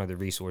enough and they don't have the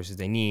resources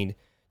they need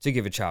to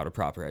give a child a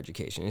proper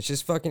education. It's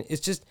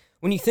just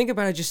when you think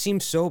about it, it just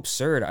seems so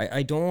absurd.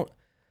 I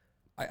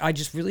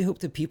just really hope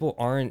that people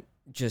aren't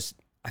just,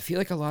 I feel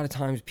like a lot of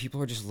times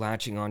people are just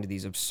latching onto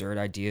these absurd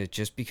ideas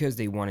just because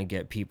they want to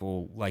get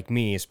people like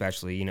me,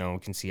 especially,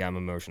 can see I'm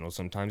emotional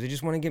sometimes. They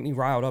just want to get me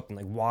riled up and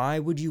like, why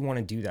would you want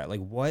to do that?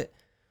 Like what?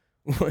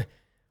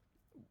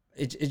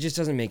 It just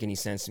doesn't make any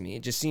sense to me.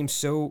 It just seems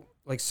so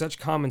like such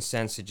common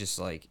sense to just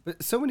like,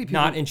 but so many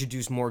people not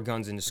introduce more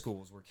guns into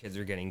schools where kids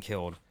are getting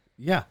killed.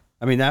 Yeah.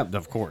 That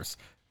of course,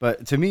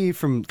 but to me,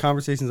 from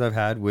conversations I've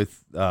had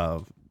with,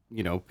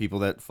 people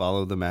that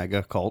follow the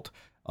MAGA cult,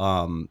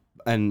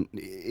 and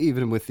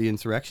even with the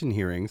insurrection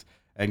hearings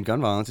and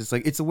gun violence, it's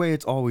like, it's the way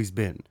it's always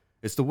been.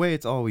 It's the way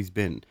it's always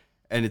been.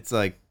 And it's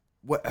like,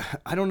 what?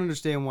 I don't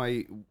understand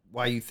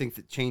why you think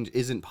that change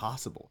isn't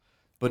possible.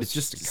 But it's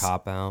just a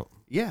cop out.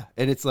 Yeah,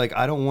 and it's like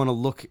I don't want to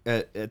look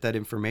at that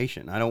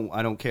information. I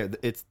don't care.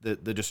 It's the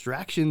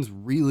distractions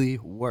really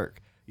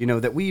work. You know,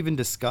 that we even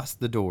discuss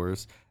the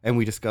doors, and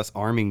we discuss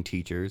arming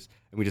teachers,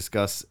 and we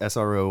discuss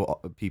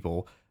SRO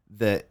people,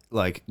 that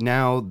like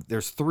now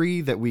there's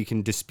 3 that we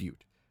can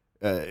dispute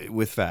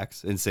with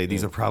facts and say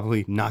these are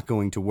probably not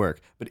going to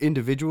work. But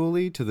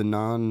individually, to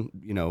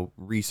the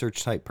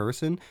research type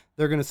person,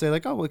 they're going to say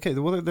like, oh, okay,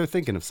 well, they're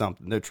thinking of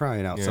something. They're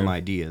trying out some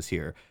ideas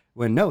here.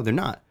 When no, they're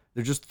not.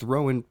 They're just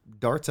throwing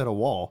darts at a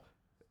wall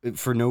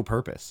for no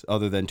purpose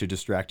other than to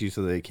distract you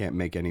so they can't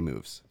make any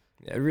moves.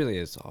 It really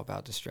is all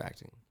about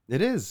distracting.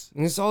 It is.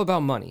 And it's all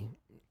about money.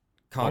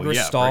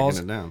 Congress stalls.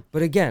 Breaking it down.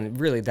 But again,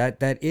 really,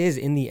 that is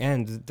in the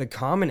end, the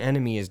common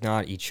enemy is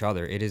not each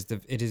other. It is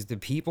the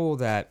people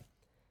that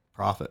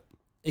profit.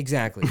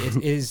 Exactly.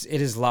 It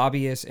is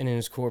lobbyists and it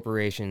is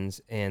corporations,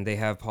 and they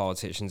have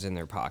politicians in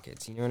their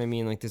pockets. You know what I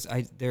mean? Like this,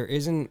 there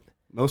isn't.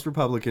 Most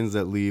Republicans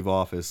that leave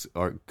office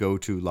go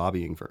to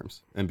lobbying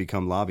firms and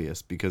become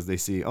lobbyists because they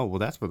see, oh, well,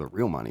 that's where the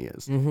real money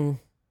is. Mm-hmm.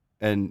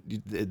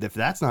 And if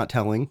that's not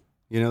telling,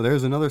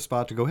 there's another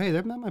spot to go, hey,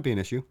 that might be an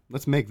issue.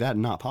 Let's make that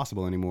not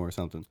possible anymore or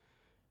something.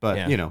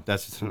 But,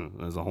 that's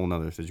a whole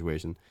nother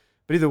situation.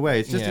 But either way,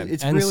 it's just,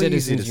 it's and really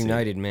Citizens easy to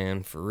United,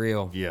 man, for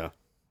real. Yeah.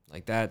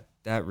 Like that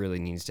really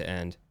needs to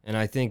end. And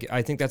I think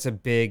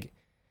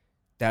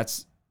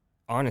that's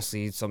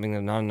honestly something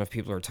that not enough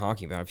people are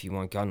talking about. If you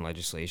want gun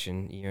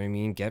legislation, you know what I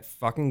mean? Get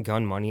fucking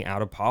gun money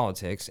out of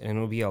politics, and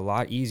it'll be a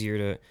lot easier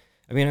to.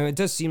 I mean, it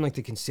does seem like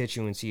the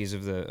constituencies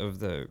of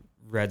the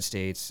red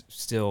states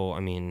still, I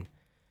mean,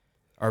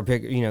 are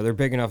big. They're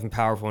big enough and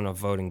powerful enough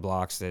voting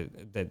blocks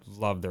that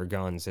love their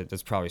guns.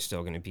 That's probably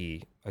still going to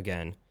be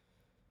again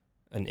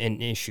an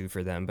issue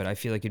for them. But I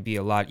feel like it'd be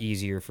a lot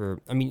easier for.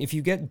 I mean, if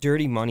you get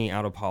dirty money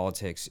out of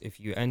politics,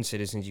 if you end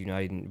Citizens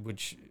United,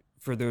 which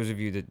for those of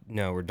you that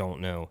know or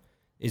don't know,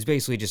 is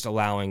basically just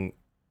allowing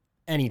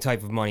any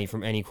type of money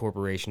from any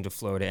corporation to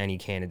flow to any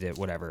candidate,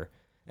 whatever.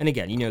 And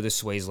again, this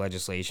sways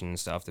legislation and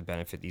stuff that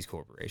benefit these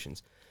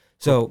corporations.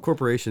 So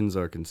corporations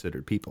are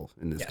considered people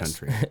in this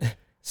country.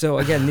 So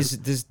again,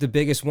 this the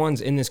biggest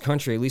ones in this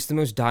country, at least the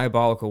most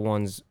diabolical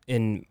ones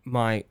in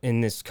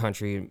this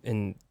country.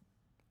 And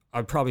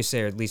I'd probably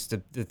say at least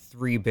the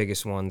 3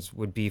 biggest ones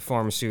would be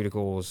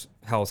pharmaceuticals,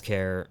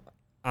 healthcare.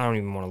 I don't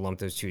even want to lump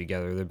those 2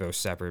 together. They're both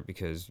separate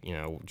because,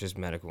 just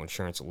medical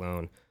insurance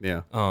alone.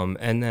 Yeah.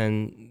 And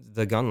then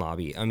the gun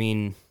lobby. I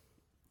mean,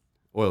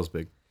 oil's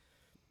big.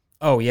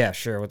 Oh, yeah,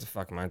 sure. What the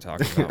fuck am I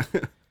talking about?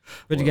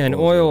 But again,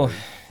 oil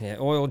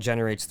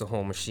generates the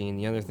whole machine.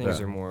 The other things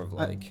are more of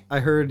like. I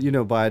heard,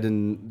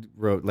 Biden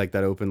wrote like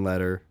that open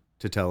letter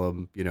to tell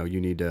him,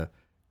 you need to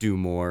do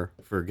more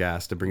for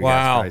gas to bring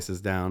gas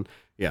prices down.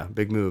 Yeah,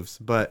 big moves.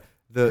 But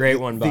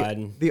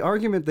Biden. The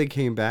argument they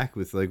came back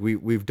with, like,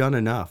 we've done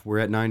enough. We're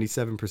at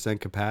 97%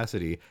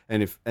 capacity,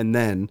 and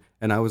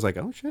I was like,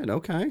 oh shit,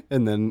 okay.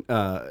 And then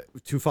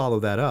to follow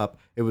that up,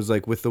 it was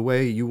like, with the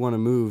way you want to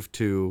move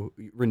to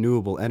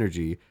renewable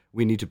energy,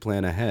 we need to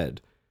plan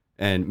ahead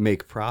and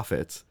make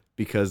profits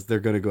because they're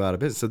going to go out of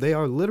business. So they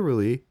are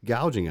literally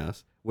gouging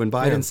us. When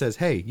Biden says,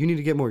 hey, you need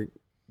to get more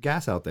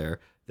gas out there,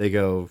 they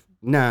go,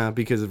 nah,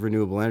 because of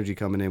renewable energy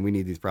coming in, we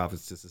need these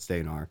profits to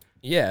sustain our.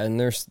 Yeah, and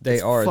they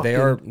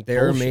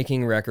are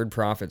making record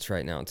profits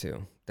right now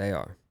too. They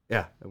are.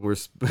 Yeah,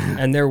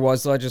 and there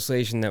was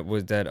legislation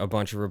that a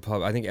bunch of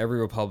I think every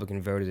Republican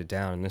voted it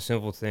down. And the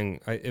simple thing,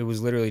 it was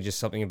literally just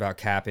something about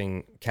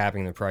capping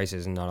the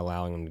prices and not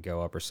allowing them to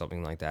go up or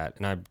something like that.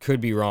 And I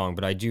could be wrong,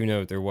 but I do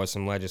know that there was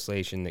some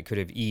legislation that could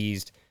have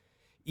eased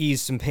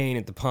some pain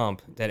at the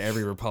pump that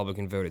every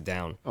Republican voted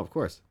down. Oh, of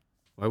course.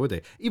 Why would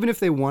they? Even if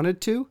they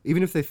wanted to,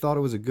 even if they thought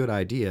it was a good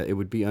idea, it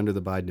would be under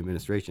the Biden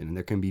administration, and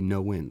there can be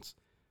no wins.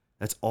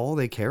 That's all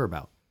they care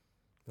about.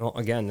 Well,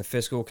 again, the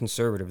fiscal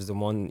conservatives, the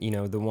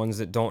ones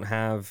that don't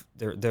have,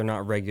 they're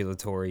not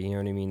regulatory. You know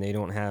what I mean? They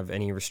don't have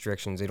any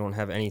restrictions. They don't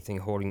have anything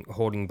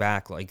holding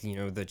back, like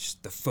the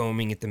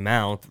foaming at the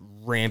mouth,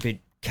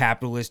 rampant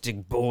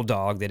capitalistic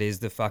bulldog that is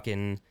the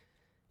fucking,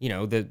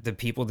 the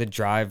people that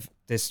drive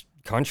this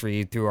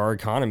country through our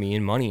economy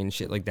and money and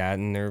shit like that,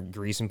 and they're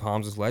greasing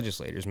palms with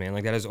legislators, man.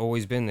 Like that has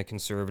always been the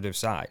conservative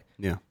side.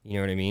 Yeah, you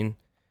know what I mean?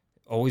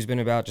 Always been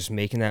about just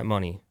making that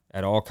money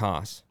at all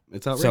costs.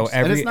 It's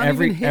outrageous. So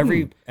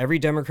every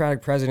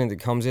Democratic president that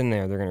comes in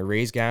there, they're going to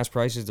raise gas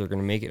prices. They're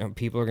going to make it.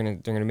 They're going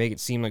to make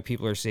it seem like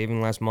people are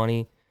saving less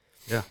money.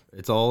 Yeah,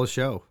 it's all a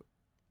show.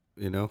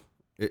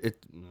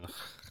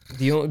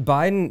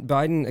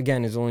 Biden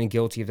again is only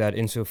guilty of that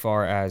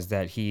insofar as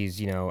that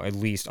he's at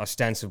least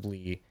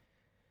ostensibly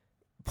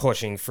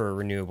pushing for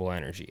renewable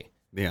energy.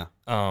 Yeah.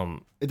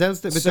 Those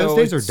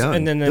days are done.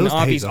 And then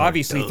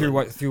obviously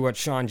through what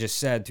Sean just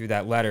said through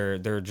that letter,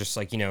 they're just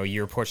like,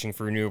 you're pushing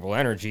for renewable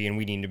energy and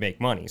we need to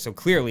make money. So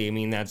clearly, I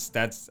mean,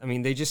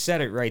 they just said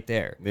it right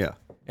there. Yeah.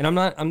 And I'm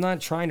not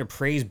trying to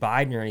praise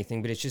Biden or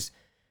anything, but it's just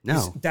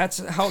this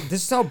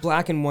is how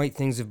black and white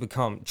things have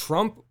become.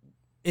 Trump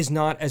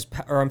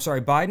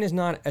Biden is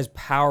not as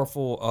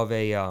powerful of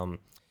a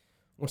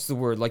what's the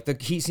word?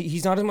 Like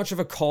he's not as much of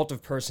a cult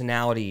of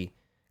personality.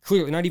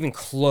 Clearly, not even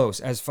close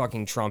as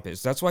fucking Trump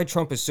is. That's why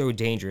Trump is so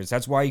dangerous.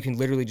 That's why you can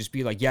literally just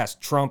be like, yes,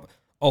 Trump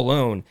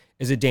alone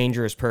is a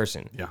dangerous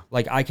person. Yeah.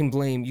 Like you can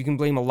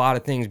blame a lot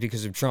of things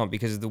because of Trump,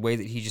 because of the way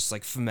that he just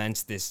like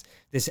foments this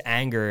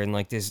anger and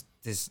like this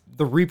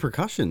the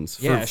repercussions.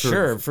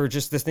 For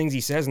just the things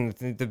he says and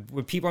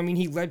the people. I mean,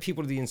 he led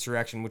people to the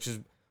insurrection, which is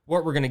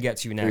what we're gonna get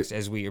to next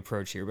as we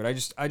approach here. But I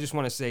just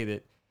want to say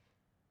that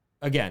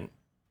again.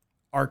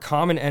 Our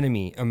common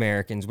enemy,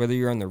 Americans, whether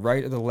you're on the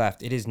right or the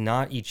left, it is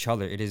not each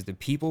other. It is the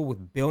people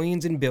with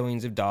billions and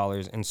billions of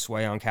dollars and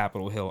sway on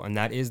Capitol Hill, and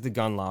that is the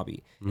gun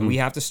lobby. And we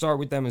have to start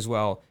with them as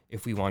well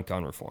if we want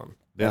gun reform.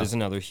 That is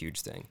another huge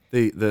thing.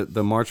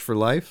 The March for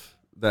Life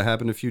that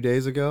happened a few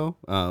days ago,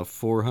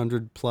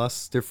 400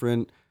 plus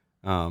different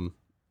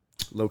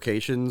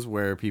locations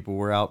where people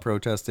were out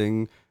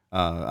protesting.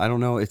 I don't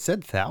know, it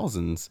said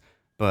thousands,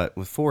 but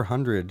with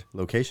 400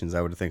 locations, I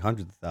would think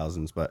hundreds of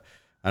thousands, but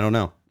I don't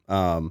know.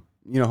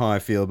 You know how I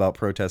feel about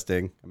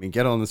protesting. I mean,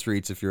 get on the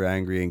streets if you're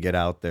angry and get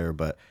out there,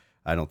 but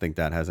I don't think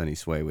that has any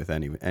sway with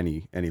any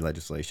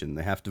legislation.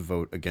 They have to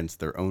vote against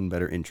their own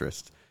better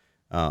interest.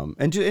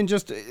 And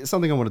just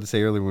something I wanted to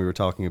say earlier when we were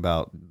talking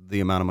about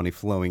the amount of money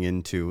flowing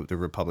into the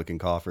Republican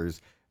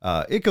coffers,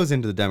 it goes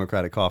into the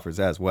Democratic coffers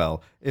as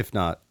well, if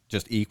not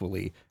just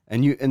equally.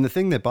 And the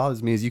thing that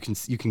bothers me is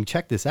you can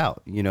check this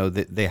out. You know,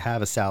 that they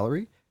have a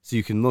salary, so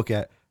you can look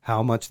at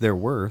how much they're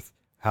worth.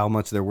 How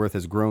much their worth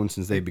has grown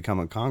since they've become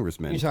a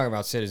congressman. You're talking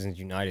about Citizens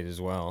United as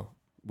well.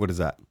 What is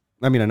that?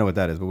 I mean, I know what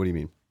that is, but what do you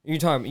mean?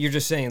 You're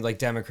just saying like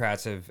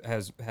Democrats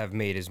have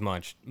made as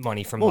much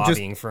money from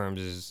lobbying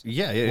firms as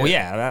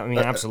I mean,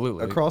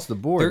 absolutely across the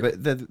board.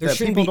 But there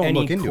shouldn't be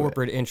any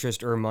corporate it.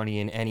 interest or money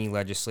in any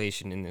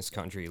legislation in this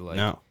country. Like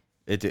no,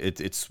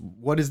 it's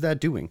what is that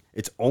doing?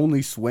 It's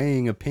only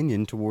swaying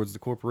opinion towards the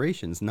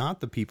corporations,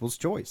 not the people's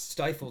choice.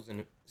 Stifles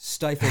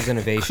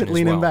innovation. As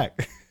leaning well.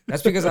 back.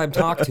 That's because I've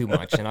talked too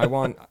much, and I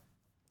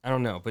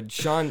don't know. But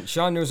Sean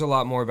knows a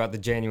lot more about the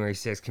January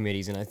 6th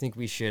committees, and I think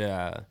we should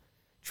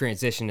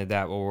transition to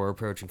that while we're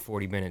approaching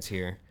 40 minutes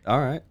here. All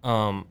right.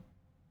 Well,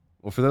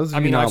 for those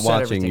of you not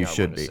watching, you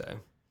should be.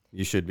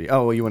 You should be.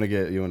 Oh, well, you want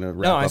to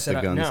wrap up the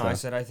gun stuff? No, I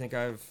said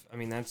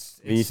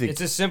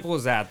it's as simple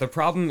as that. The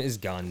problem is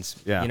guns.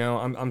 Yeah. You know,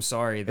 I'm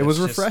sorry. It was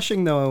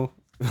refreshing though,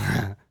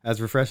 as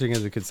refreshing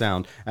as it could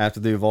sound after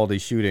the Uvalde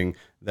shooting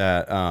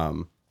that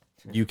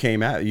you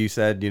came at. You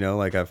said, you know,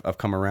 like I've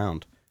come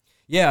around.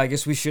 Yeah, I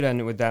guess we should end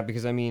it with that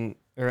because end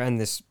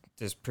this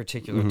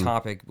particular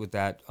topic with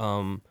that.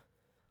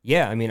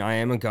 Yeah, I mean, I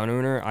am a gun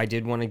owner. I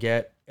did want to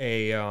get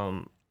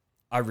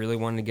I really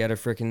wanted to get a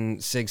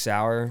freaking Sig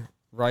Sauer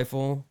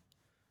rifle.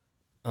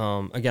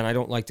 Again, I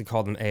don't like to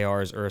call them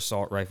ARs or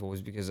assault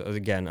rifles because,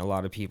 again, a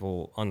lot of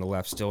people on the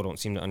left still don't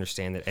seem to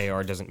understand that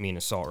AR doesn't mean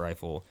assault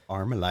rifle.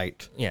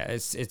 Armalite. Yeah,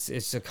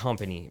 it's a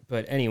company.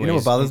 But anyways, you know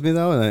what bothers me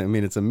though? I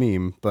mean, it's a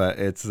meme, but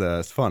it's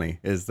funny.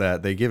 Is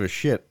that they give a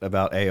shit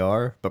about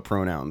AR, but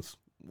pronouns.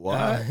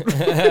 What?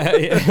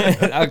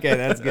 Okay,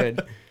 that's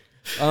good.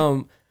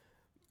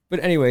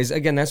 But anyways,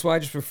 again, that's why I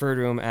just refer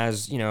to them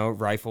as, you know,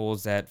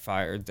 rifles that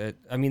fire.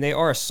 I mean, they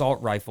are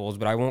assault rifles,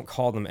 but I won't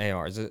call them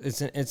ARs.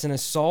 It's an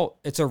assault.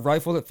 It's a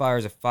rifle that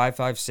fires a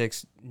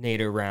 5.56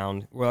 NATO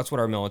round. Well, that's what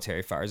our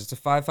military fires. It's a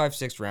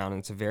 5.56 round, and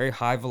it's a very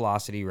high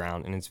velocity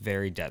round, and it's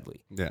very deadly.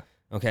 Yeah.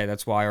 Okay,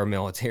 that's why our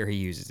military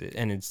uses it,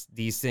 and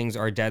these things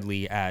are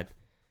deadly at,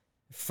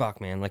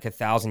 like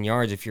 1,000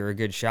 yards if you're a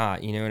good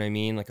shot. You know what I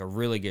mean? Like a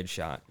really good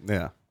shot.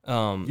 Yeah.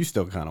 You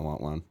still kind of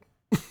want one.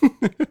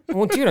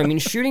 Well, dude, I mean,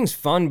 shooting's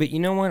fun, but you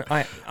know what?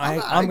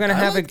 I'm gonna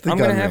have a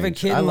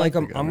kid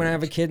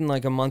in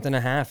like a month and a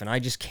half, and I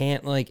just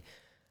can't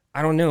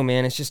I don't know,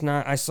 man. It's just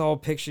not. I saw a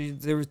picture.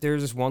 There's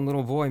this one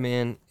little boy,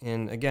 man,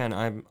 and again,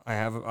 I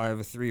have a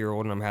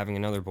 3-year-old, and I'm having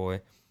another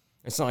boy.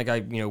 It's not like I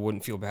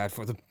wouldn't feel bad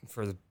for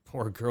the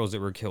poor girls that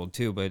were killed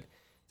too, but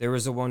there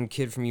was a one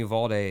kid from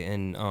Uvalde,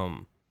 and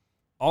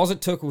all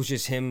it took was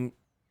just him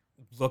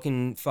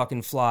looking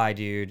fucking fly,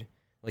 dude.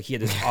 Like, he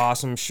had this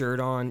awesome shirt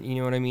on, you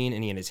know what I mean?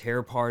 And he had his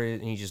hair parted,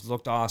 and he just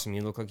looked awesome.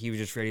 He looked like he was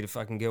just ready to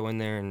fucking go in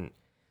there and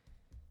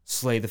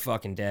slay the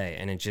fucking day.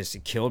 And it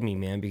killed me,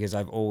 man, because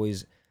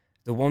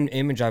the one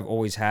image I've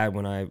always had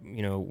when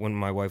when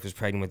my wife was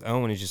pregnant with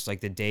Owen is just,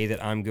 like, the day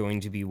that I'm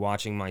going to be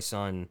watching my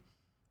son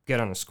get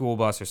on a school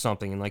bus or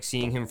something and, like,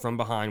 seeing him from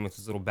behind with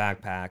his little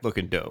backpack.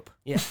 Looking dope.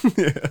 Yeah.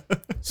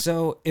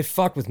 So, it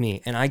fucked with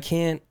me, and I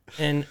can't,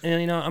 and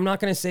I'm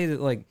not going to say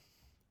that, like,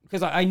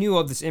 because I knew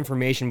of this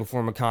information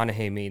before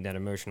McConaughey made that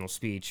emotional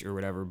speech or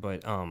whatever,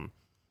 but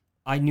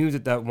I knew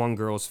that one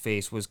girl's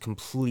face was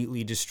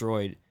completely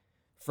destroyed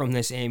from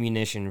this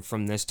ammunition,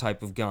 from this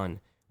type of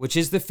gun, which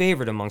is the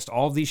favorite amongst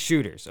all of these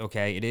shooters,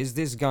 okay? It is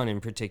this gun in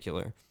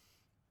particular.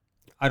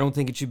 I don't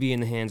think it should be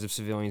in the hands of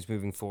civilians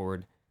moving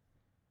forward.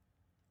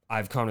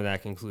 I've come to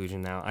that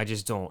conclusion now. I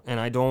just don't. And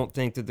I don't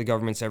think that the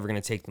government's ever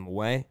going to take them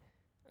away.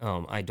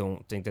 I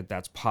don't think that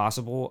that's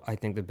possible. I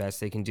think the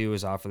best they can do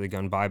is offer the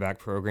gun buyback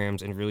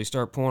programs and really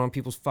start pulling on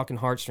people's fucking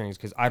heartstrings,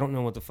 because I don't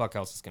know what the fuck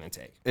else it's going to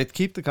take.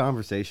 Keep the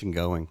conversation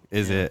going.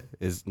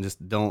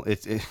 Just don't.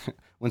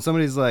 When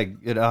somebody's like,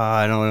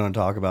 I don't want to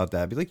talk about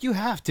that, be like, you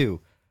have to,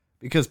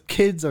 because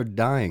kids are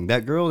dying.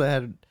 That girl that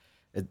had,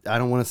 I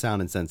don't want to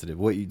sound insensitive.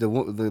 The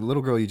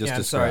little girl you just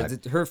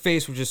described. Sorry, her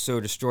face was just so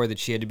destroyed that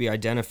she had to be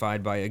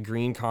identified by a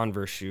green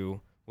Converse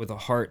shoe with a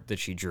heart that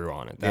she drew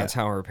on it. That's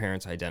how her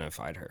parents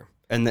identified her.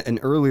 And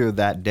earlier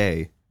that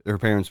day, her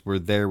parents were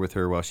there with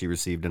her while she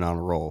received an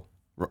honor roll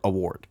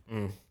award.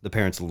 The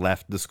parents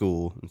left the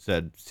school and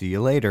said, "See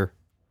you later,"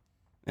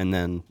 and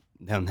then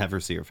they'll never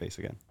see her face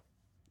again.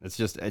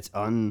 It's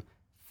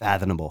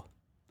unfathomable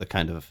the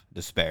kind of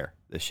despair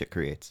this shit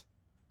creates.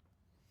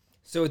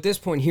 So at this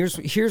point,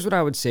 here's what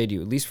I would say to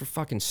you, at least for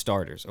fucking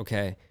starters,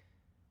 okay?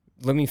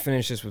 Let me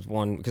finish this with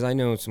one, because I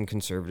know some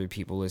conservative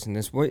people listen to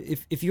this. What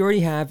if you already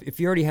have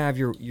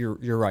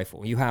your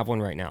rifle, you have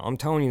one right now. I'm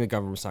telling you, the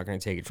government's not going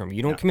to take it from you.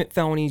 You don't commit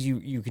felonies.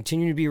 You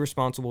continue to be a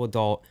responsible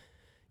adult.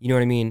 You know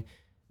what I mean?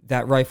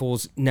 That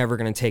rifle's never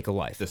going to take a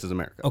life. This is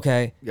America.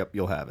 Okay. Yep,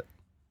 you'll have it.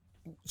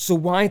 So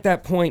why at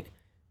that point,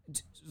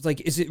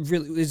 like, is it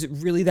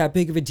really that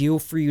big of a deal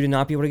for you to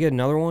not be able to get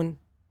another one?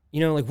 You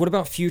know, like, what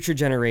about future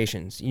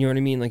generations? You know what I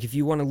mean? Like, if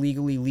you want to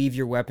legally leave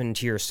your weapon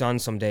to your son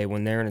someday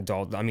when they're an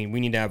adult, I mean, we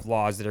need to have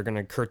laws that are going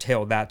to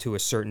curtail that to a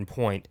certain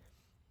point,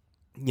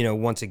 you know,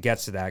 once it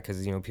gets to that,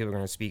 because, you know, people are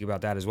going to speak about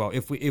that as well.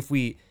 If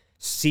we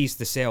cease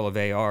the sale of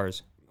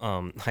ARs,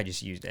 I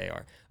just used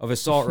AR, of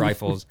assault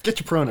rifles. Get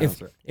your pronouns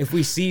right. If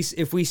we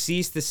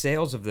cease the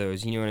sales of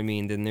those, you know what I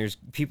mean, then there's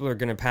people are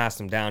going to pass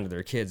them down to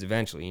their kids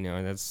eventually, you know,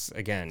 and that's,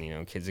 again, you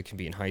know, kids that can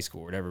be in high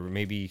school or whatever, but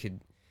maybe you could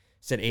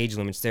set age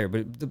limits there.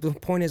 But the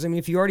point is, I mean,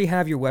 if you already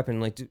have your weapon,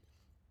 like,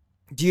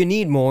 do you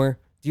need more?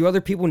 Do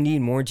other people need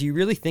more? Do you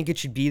really think it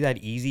should be that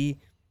easy?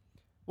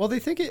 Well, they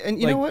think it,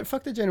 and you know what?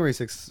 Fuck the January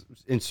 6th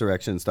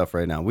insurrection stuff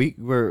right now. I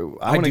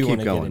want to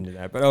keep going. Get into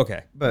that, but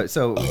okay. But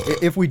so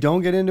if we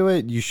don't get into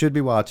it, you should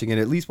be watching it.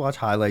 At least watch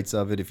highlights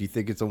of it. If you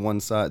think it's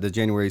the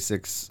January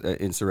 6th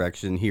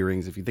insurrection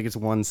hearings, if you think it's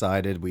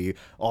one-sided, we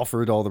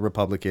offered all the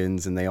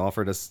Republicans, and they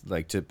offered us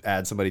like to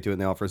add somebody to it,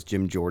 and they offer us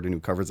Jim Jordan, who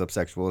covers up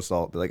sexual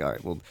assault. Be like, all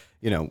right, well,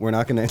 you know, we're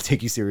not going to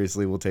take you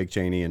seriously. We'll take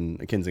Cheney and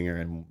Kinzinger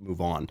and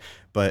move on.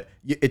 But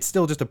it's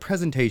still just a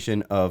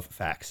presentation of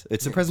facts.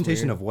 It's a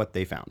presentation of what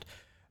they found.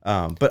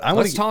 But I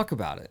want to talk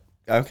about it.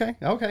 Okay,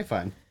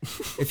 fine.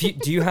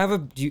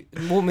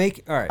 We'll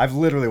make, all right. I've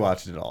literally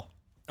watched it all.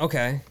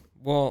 Okay.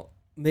 Well,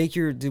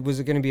 was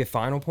it going to be a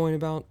final point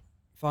about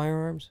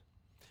firearms?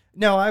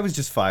 No, I was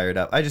just fired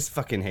up. I just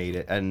fucking hate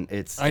it. And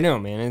I know,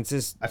 man. It's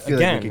just, I feel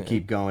like we could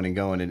keep going and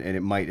going, and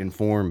it might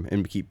inform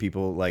and keep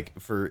people, like,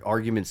 for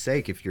argument's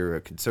sake, if you're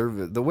a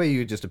conservative, the way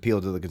you just appeal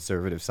to the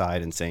conservative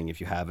side and saying if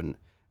you have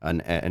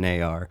an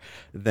AR,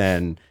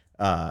 then,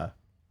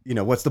 you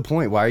know, what's the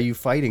point? Why are you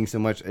fighting so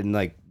much? And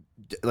like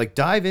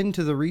dive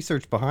into the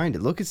research behind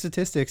it. Look at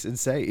statistics and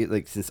say,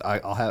 like, since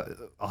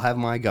I'll have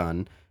my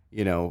gun,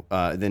 you know,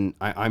 then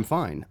I'm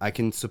fine. I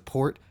can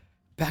support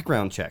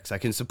background checks. I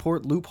can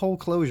support loophole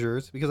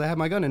closures because I have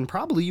my gun. And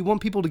probably you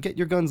want people to get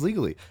your guns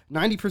legally.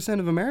 90%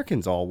 of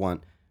Americans all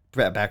want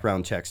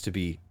background checks to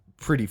be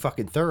pretty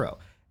fucking thorough.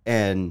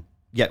 And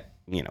yet,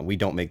 you know, we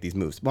don't make these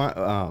moves. What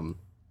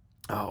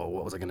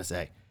was I gonna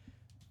say?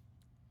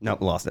 No,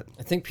 lost it.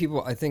 I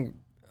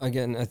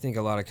think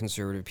a lot of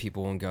conservative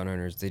people and gun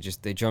owners,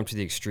 they jump to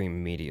the extreme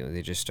immediately.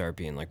 They just start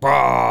being like,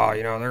 bah,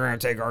 you know, they're going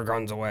to take our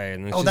guns away.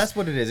 And that's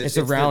what it is. It's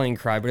a rallying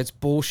cry, but it's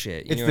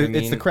bullshit. You know what I mean?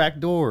 It's the crack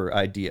door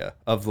idea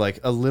of, like,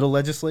 a little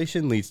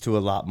legislation leads to a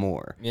lot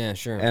more. Yeah,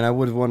 sure. And I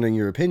was wondering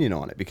your opinion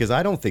on it, because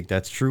I don't think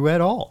that's true at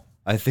all.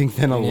 I think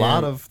then a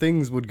lot of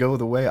things would go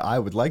the way I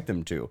would like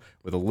them to,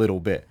 with a little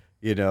bit.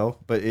 You know,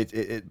 but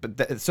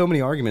so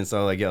many arguments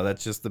are like, yo,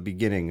 that's just the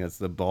beginning. That's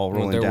the ball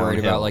rolling downhill. They're worried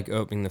about, like,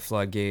 opening the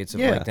floodgates of,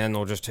 like, then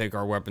they'll just take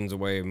our weapons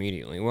away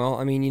immediately. Well,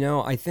 I mean, you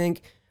know, I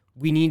think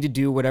we need to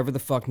do whatever the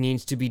fuck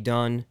needs to be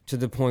done to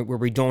the point where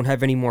we don't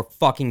have any more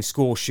fucking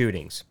school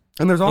shootings.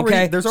 And there's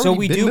already so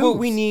we do moves. what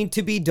we need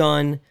to be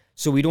done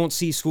so we don't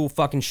see school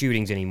fucking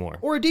shootings anymore.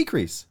 Or a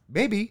decrease.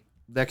 Maybe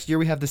next year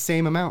we have the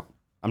same amount.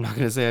 I'm not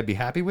going to say I'd be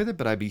happy with it,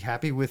 but I'd be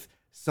happy with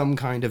some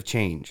kind of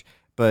change.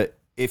 But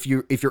if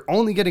you're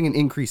only getting an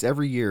increase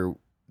every year,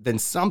 then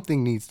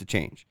something needs to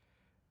change.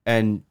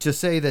 And to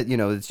say that, you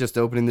know, it's just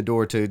opening the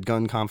door to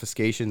gun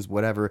confiscations,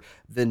 whatever,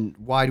 then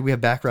why do we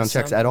have background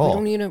checks at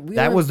all?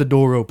 That was the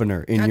door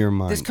opener in your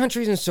mind. This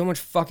country's in so much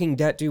fucking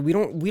debt, dude. We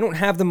don't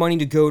have the money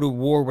to go to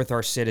war with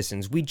our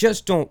citizens. We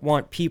just don't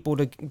want people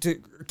to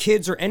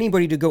kids or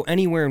anybody to go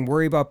anywhere and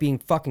worry about being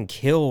fucking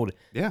killed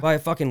by a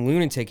fucking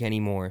lunatic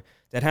anymore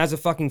that has a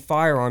fucking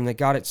firearm that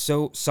got it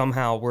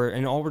somehow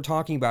and all we're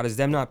talking about is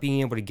them not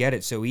being able to get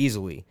it so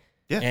easily.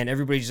 Yeah. And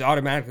everybody's just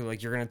automatically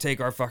like, you're going to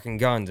take our fucking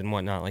guns and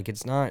whatnot. Like,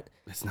 it's not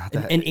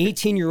that. An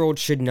 18-year-old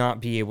should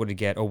not be able to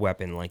get a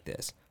weapon like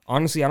this.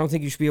 Honestly, I don't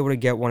think you should be able to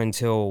get one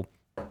until,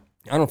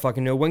 I don't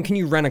fucking know. When can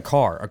you rent a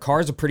car? A car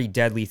is a pretty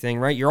deadly thing,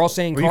 right? You're all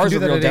saying cars are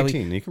real deadly.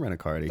 18. You can rent a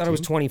car at 18. I thought it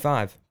was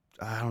 25.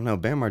 I don't know.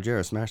 Bam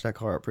Margera smashed that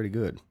car up pretty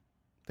good.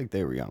 I think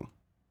they were young.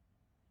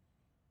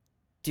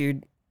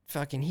 Dude,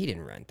 fucking, he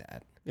didn't rent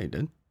that. Yeah, he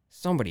did.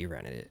 Somebody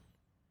rented it.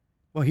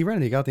 Well, he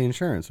rented. He got the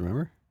insurance.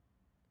 Remember?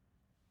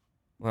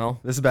 Well,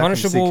 This is back from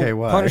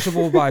CKY.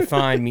 punishable by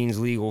fine means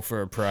legal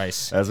for a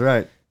price, That's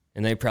right.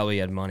 and they probably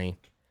had money.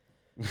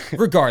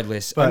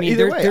 Regardless, But I mean,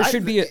 either there, way, there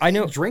should be. I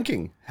know.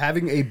 drinking,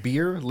 having a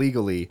beer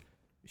legally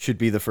should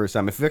be the first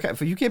time.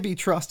 If you can't be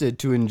trusted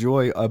to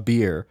enjoy a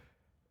beer,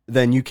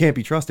 then you can't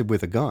be trusted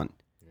with a gun.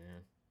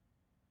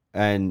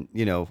 And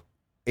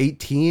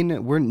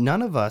 18.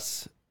 None of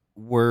us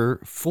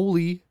were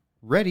fully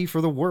ready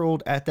for the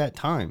world at that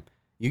time.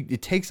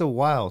 It takes a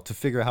while to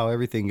figure out how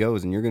everything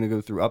goes, and you're going to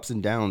go through ups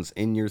and downs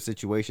in your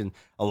situation.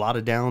 A lot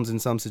of downs in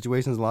some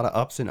situations, a lot of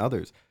ups in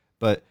others.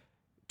 But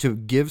to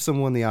give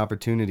someone the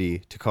opportunity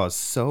to cause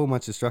so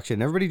much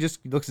destruction, everybody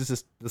just looks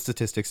at the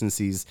statistics and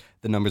sees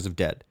the numbers of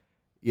dead.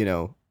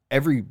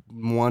 Every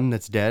one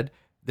that's dead,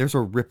 there's a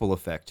ripple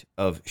effect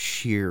of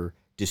sheer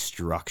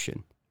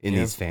destruction in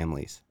these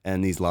families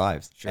and these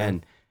lives. Sure.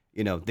 And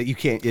that you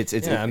can't. It's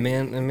a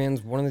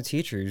man's one of the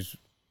teachers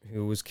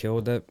who was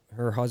killed. That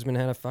her husband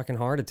had a fucking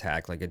heart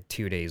attack like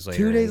 2 days later.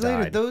 2 days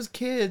later, died. those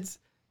kids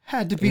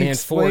had to be And they had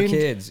explained. 4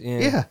 kids.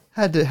 Yeah.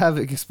 Had to have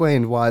it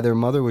explained why their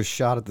mother was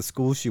shot at the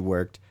school she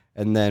worked.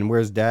 And then,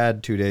 where's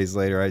dad 2 days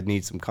later? I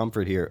need some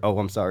comfort here. Oh,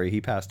 I'm sorry.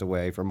 He passed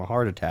away from a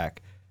heart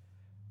attack.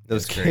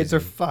 Those That's kids crazy. are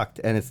fucked,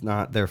 and it's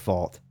not their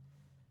fault.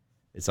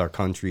 It's our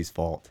country's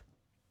fault.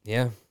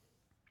 Yeah.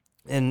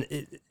 And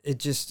it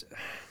just,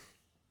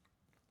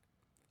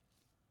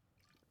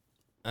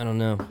 I don't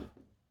know.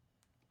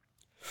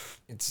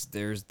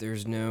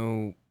 There's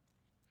no,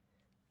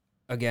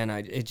 again,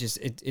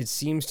 it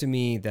seems to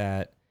me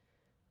that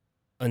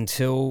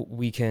until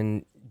we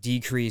can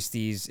decrease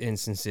these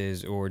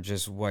instances or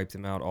just wipe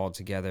them out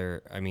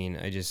altogether, I mean,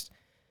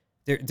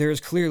 there's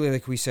clearly,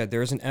 like we said,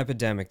 there's an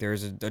epidemic.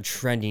 There's a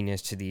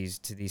trendiness to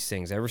these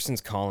things ever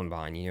since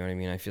Columbine. You know what I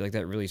mean? I feel like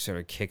that really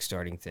started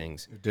kickstarting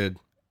things. It did.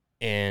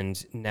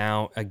 And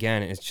now,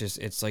 again,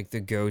 it's like the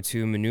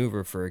go-to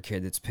maneuver for a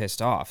kid that's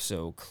pissed off.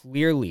 So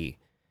clearly,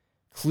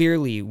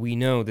 we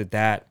know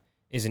that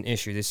is an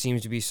issue. This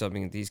seems to be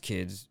something that these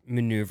kids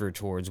maneuver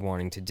towards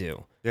wanting to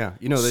do. Yeah,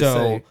 they say.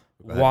 So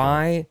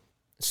why?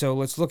 So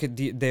let's look at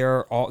they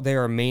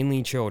are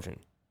mainly children.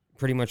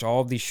 Pretty much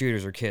all of these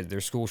shooters are kids.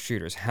 They're school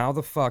shooters. How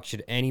the fuck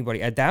should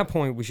anybody? At that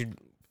point, we should.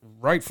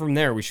 Right from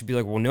there, we should be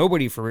like, well,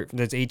 nobody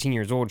that's 18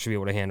 years old should be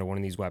able to handle one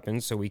of these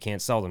weapons, so we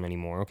can't sell them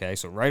anymore. Okay,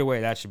 so right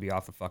away, that should be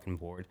off the fucking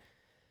board.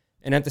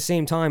 And at the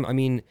same time, I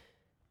mean,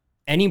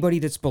 anybody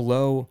that's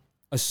below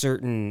a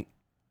certain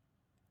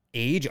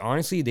age,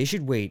 honestly, they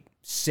should wait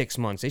 6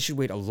 months. They should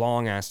wait a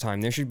long ass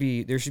time. There should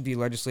be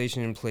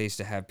legislation in place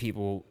to have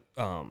people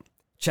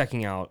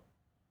checking out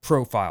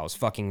profiles,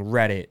 fucking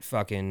Reddit,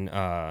 fucking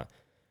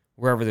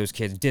wherever those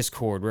kids,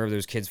 Discord, wherever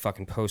those kids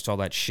fucking post all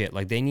that shit.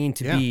 Like, they need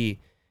to be.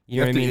 You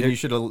know what I mean? You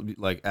should,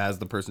 as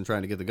the person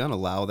trying to get the gun,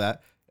 allow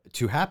that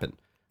to happen.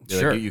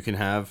 Sure. You can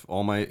have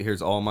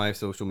here's all my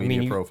social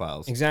media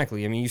profiles.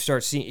 Exactly. I mean, you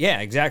start seeing,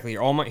 exactly.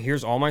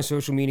 Here's all my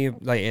social media.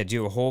 Like,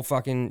 do a whole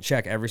fucking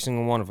check every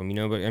single one of them,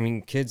 But I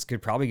mean, kids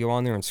could probably go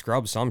on there and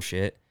scrub some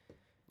shit.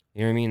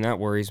 You know what I mean? That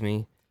worries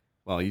me.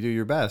 Well, you do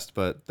your best,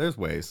 but there's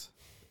ways.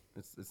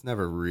 It's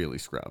never really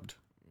scrubbed.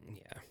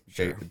 Yeah,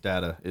 sure.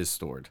 Data is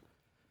stored.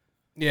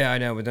 Yeah, I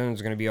know, but then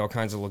there's going to be all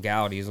kinds of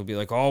legalities. It'll be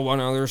like, oh, well,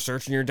 no, they're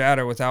searching your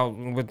data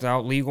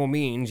without legal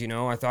means.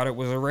 I thought it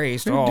was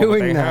erased. They're but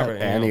doing they that have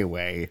it,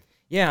 anyway.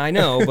 Yeah, I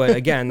know, but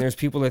again, there's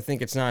people that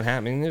think it's not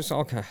happening. There's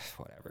all kinds of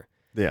whatever.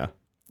 Yeah.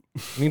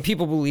 I mean,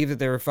 people believe that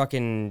they were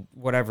fucking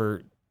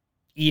whatever,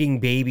 eating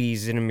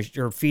babies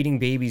or feeding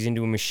babies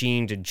into a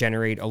machine to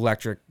generate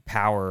electric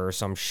power or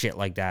some shit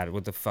like that.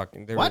 What the fuck?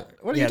 What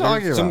are you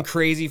talking about? Some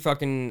crazy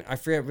fucking, I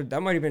forget, but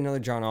that might have been another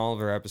John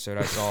Oliver episode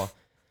I saw.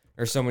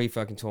 Or somebody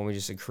fucking told me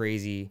just a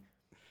crazy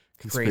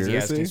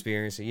ass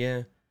conspiracy.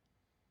 Yeah.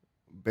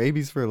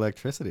 Babies for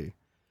electricity.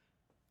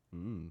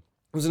 It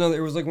was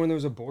like when there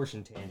was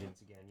abortion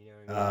tangents again. You know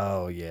what I mean?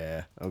 Oh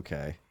yeah.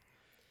 Okay.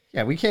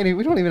 Yeah, we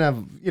don't even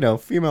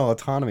have, female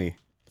autonomy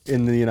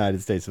in the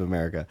United States of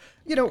America.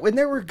 When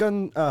there were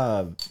gun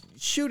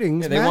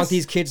shootings, they want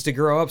these kids to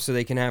grow up so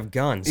they can have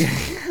guns.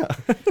 Yeah.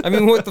 I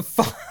mean, what the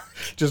fuck?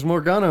 Just more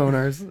gun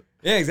owners.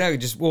 Yeah, exactly.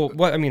 Just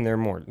what I mean, they're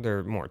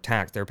more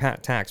tax. They're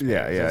taxpayers.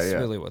 Yeah. That's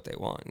really what they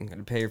want. You got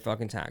to pay your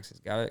fucking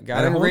taxes. Got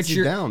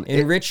to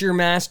enrich your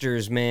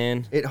masters,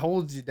 man. It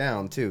holds you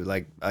down too.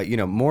 Like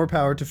more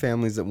power to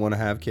families that want to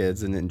have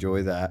kids and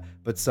enjoy that.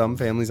 But some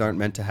families aren't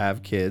meant to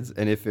have kids,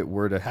 and if it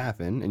were to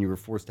happen and you were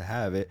forced to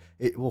have it,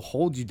 it will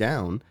hold you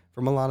down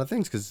from a lot of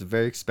things because it's a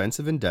very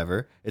expensive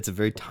endeavor. It's a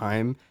very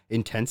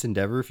time-intense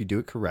endeavor if you do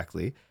it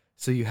correctly.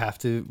 So you have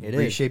to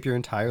reshape your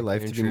entire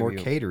life to be more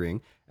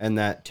catering, and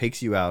that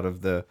takes you out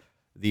of the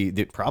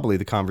probably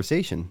the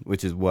conversation,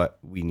 which is what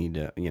we need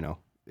to,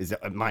 is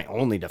my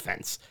only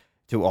defense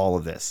to all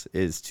of this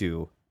is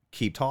to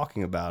keep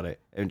talking about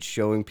it and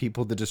showing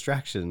people the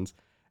distractions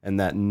and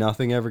that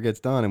nothing ever gets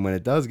done. And when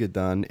it does get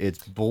done,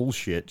 it's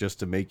bullshit just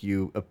to make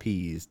you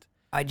appeased.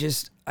 I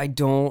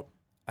don't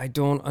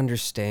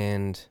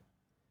understand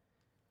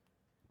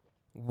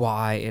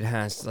why it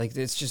has, like,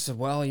 it's just,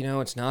 well,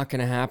 it's not going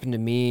to happen to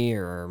me,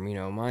 or,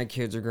 my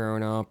kids are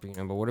growing up,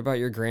 but what about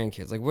your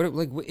grandkids?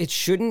 It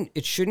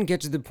shouldn't get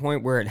to the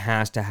point where it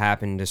has to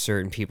happen to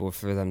certain people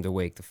for them to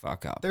wake the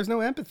fuck up. There's no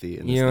empathy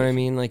in this. You know what I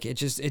mean? Like,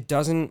 it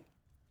doesn't,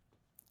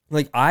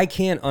 like, I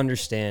can't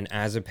understand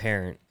as a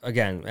parent.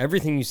 Again,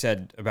 everything you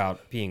said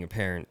about being a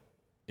parent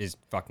is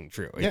fucking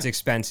true. It's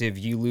expensive.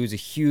 You lose a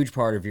huge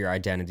part of your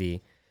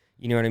identity.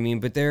 You know what I mean?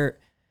 But there's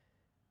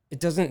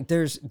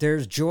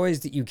joys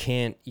that you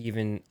can't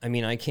even, I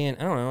don't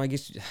know, I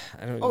guess,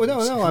 I don't know. Oh,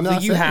 no, I'm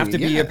not You saying, have to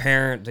be a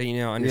parent to,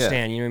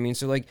 understand, you know what I mean?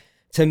 So, like,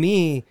 to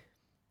me,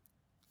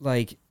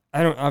 like,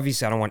 I don't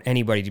want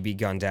anybody to be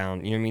gunned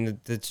down. You know what I mean?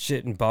 The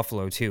shit in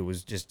Buffalo, too,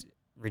 was just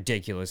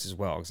ridiculous as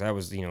well, because that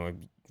was, a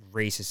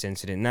racist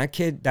incident. And that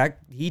kid,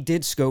 he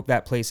did scope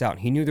that place out.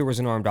 He knew there was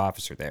an armed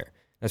officer there.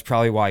 That's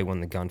probably why he won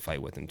the gunfight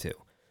with him, too.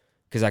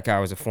 Because that guy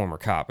was a former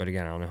cop, but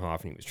again, I don't know how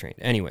often he was trained.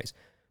 Anyways.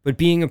 But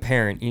being a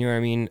parent, you know what I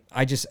mean?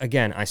 I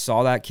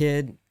saw that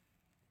kid.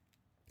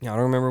 I don't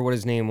remember what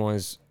his name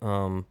was.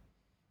 I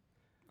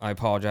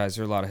apologize.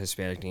 There are a lot of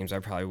Hispanic names. I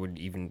probably wouldn't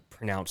even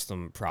pronounce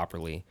them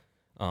properly.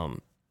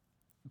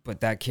 But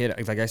that kid,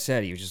 like I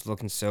said, he was just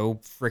looking so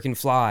freaking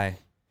fly.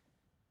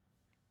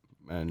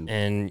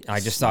 And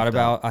I just thought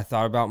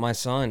about my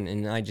son,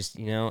 and I just,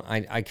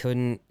 I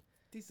couldn't.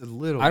 These are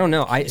little. I don't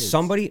know. Kids.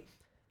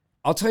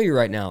 I'll tell you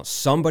right now,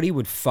 somebody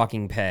would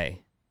fucking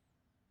pay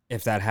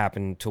if that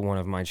happened to one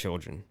of my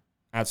children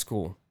at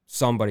school.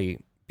 Somebody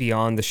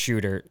beyond the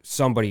shooter,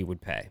 somebody would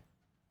pay.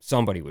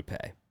 Somebody would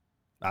pay.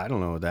 I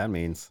don't know what that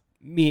means.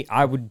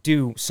 I would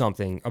do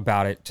something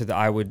about it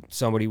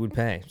somebody would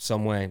pay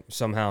some way,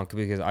 somehow,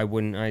 because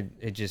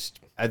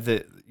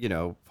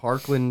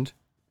Parkland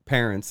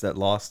parents that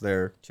lost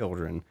their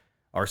children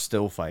are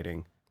still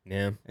fighting.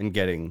 Yeah. And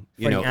getting,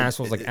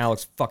 assholes like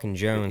Alex fucking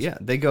Jones. Yeah.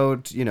 They go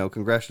to,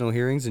 congressional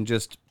hearings and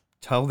just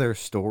tell their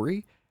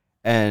story.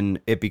 And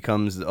it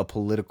becomes a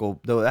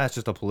political, though that's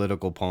just a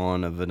political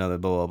pawn of another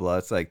blah, blah, blah.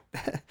 It's like,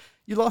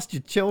 you lost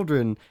your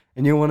children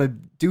and you want to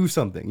do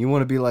something. You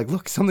want to be like,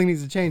 look, something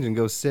needs to change, and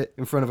go sit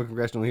in front of a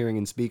congressional hearing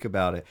and speak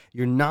about it.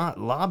 You're not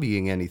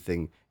lobbying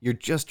anything. You're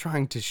just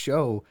trying to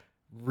show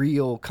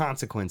real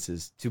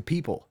consequences to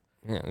people.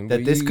 Yeah,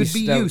 that this could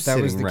be you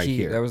sitting right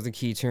here. That was the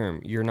key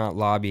term. You're not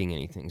lobbying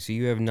anything. So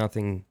you have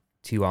nothing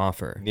to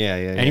offer. Yeah.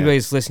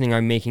 Anybody's listening,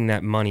 I'm making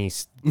that money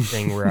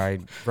thing where I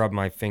rub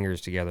my fingers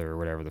together or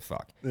whatever the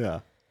fuck. Yeah.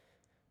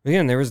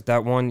 Again, there was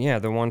that one,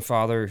 the one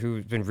father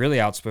who's been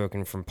really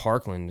outspoken from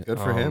Parkland. Good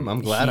for him.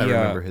 I'm glad I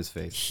remember his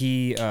face.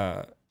 He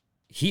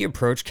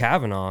approached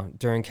Kavanaugh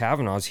during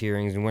Kavanaugh's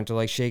hearings and went to,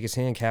 like, shake his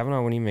hand.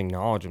 Kavanaugh wouldn't even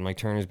acknowledge him, like,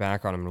 turned his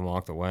back on him and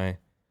walked away.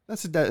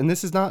 And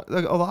this is not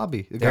a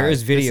lobby. There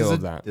is video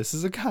of that. This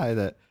is a guy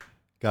that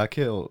got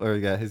killed, or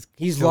got his.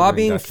 He's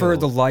lobbying for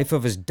the life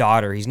of his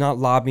daughter. He's not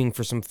lobbying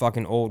for some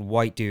fucking old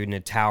white dude in a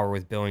tower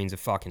with billions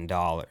of fucking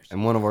dollars.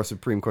 And one of our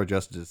Supreme Court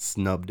justices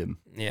snubbed him.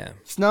 Yeah.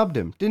 Snubbed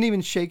him. Didn't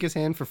even shake his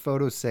hand for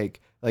photo's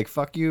sake. Like,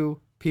 fuck you,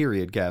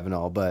 period,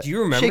 Kavanaugh. But do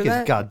you remember shake that?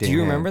 His goddamn Do you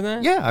hand. remember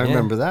that? Yeah, I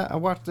remember that. I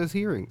watched those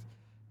hearings.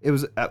 It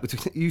was,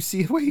 you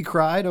see the way he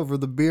cried over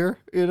the beer,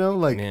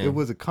 It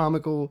was a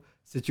comical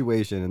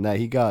situation, and that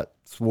he got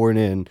sworn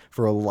in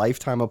for a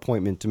lifetime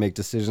appointment to make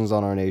decisions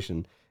on our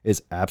nation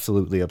is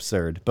absolutely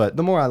absurd. But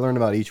the more I learn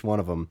about each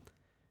one of them,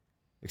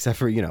 except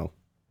for,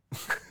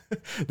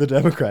 the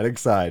Democratic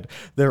side,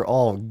 they're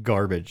all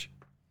garbage.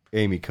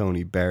 Amy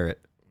Coney Barrett.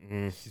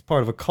 She's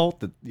part of a cult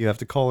that you have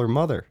to call her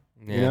mother.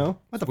 Yeah.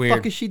 What the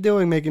fuck is she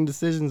doing making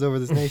decisions over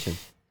this nation?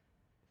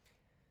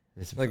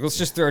 Like, let's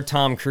just throw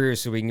Tom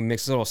Cruise so we can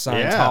mix a little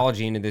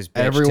Scientology into this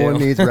bitch, Everyone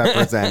too. needs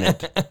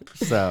represented.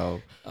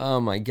 So. Oh,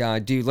 my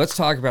God. Dude, let's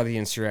talk about the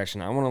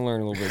insurrection. I want to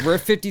learn a little bit. We're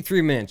at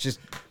 53 minutes. Just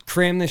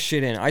cram this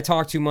shit in. I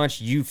talk too much.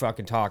 You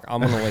fucking talk.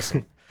 I'm going to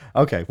listen.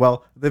 Okay.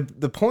 Well,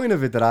 the point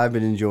of it that I've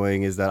been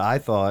enjoying is that I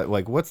thought,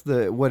 like, what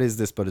is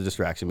this but a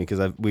distraction?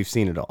 Because we've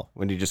seen it all.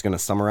 When you're just going to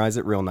summarize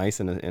it real nice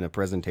in a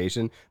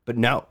presentation. But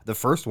no, the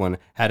first one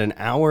had an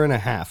hour and a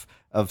half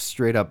of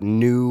straight up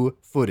new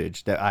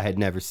footage that I had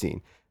never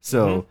seen.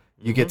 So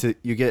you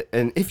get,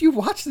 and if you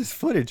watch this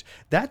footage,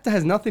 that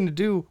has nothing to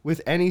do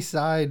with any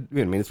side.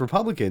 I mean, it's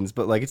Republicans,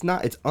 but like,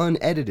 it's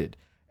unedited,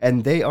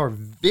 and they are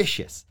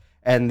vicious.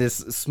 And this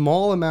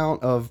small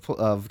amount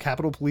of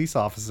Capitol Police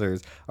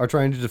officers are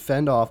trying to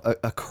defend off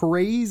a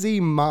crazy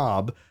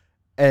mob.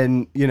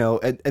 And,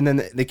 and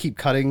then they keep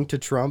cutting to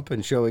Trump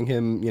and showing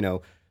him,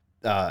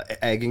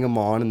 egging him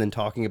on, and then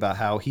talking about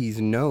how he's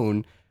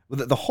known.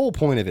 The whole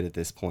point of it at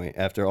this point,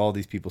 after all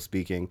these people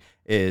speaking,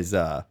 is,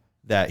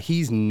 that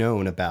he's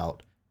known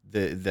about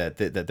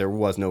that there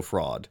was no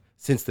fraud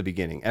since the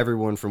beginning.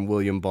 Everyone from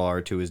William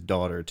Barr to his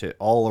daughter to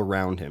all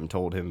around him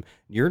told him,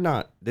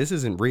 this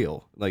isn't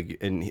real. Like,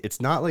 and it's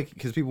not like,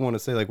 because people want to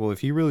say, like, well, if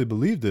he really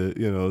believed it,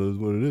 that's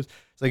what it is.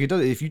 It's like, it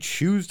does. If you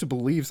choose to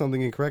believe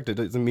something incorrect, it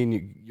doesn't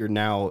mean you're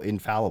now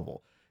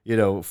infallible,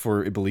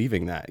 for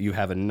believing that. You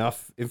have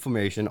enough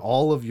information.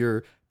 All of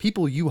your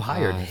people you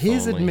hired,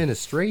 his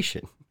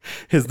administration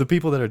is the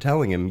people that are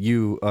telling him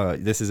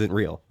this isn't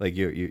real. Like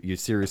you're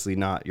seriously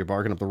not. You're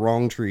barking up the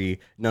wrong tree.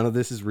 None of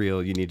this is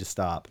real. You need to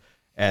stop.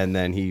 And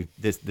then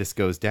this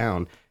goes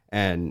down.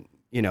 And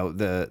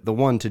the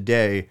one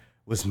today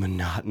was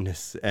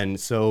monotonous and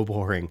so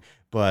boring.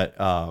 But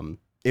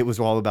it was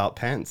all about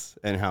Pence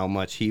and how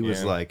much he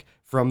was like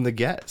from the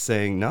get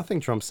saying nothing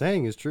Trump's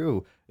saying is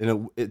true.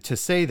 To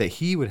say that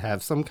he would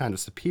have some kind of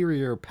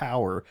superior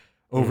power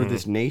over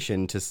this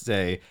nation to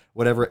say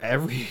whatever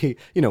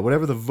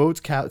whatever the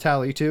votes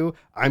tally to,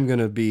 I'm going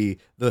to be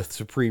the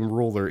supreme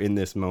ruler in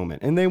this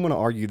moment. And they want to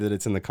argue that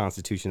it's in the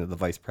Constitution that the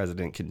vice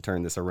president can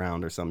turn this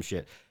around or some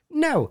shit.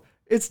 No,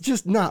 it's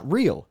just not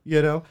real,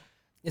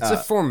 It's a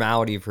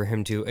formality for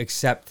him to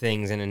accept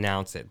things and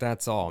announce it.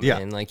 That's all,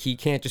 man. Yeah. Like, he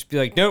can't just be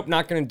like, nope,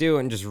 not going to do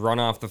it, and just run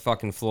off the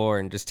fucking floor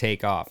and just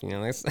take off.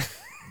 That's...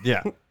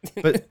 Yeah.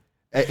 But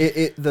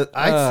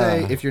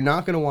I'd say if you're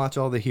not going to watch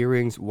all the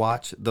hearings,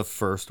 watch the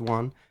first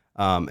one,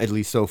 at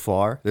least so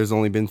far. There's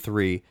only been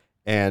 3.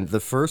 And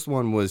the first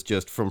one was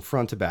just from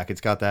front to back.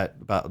 It's got that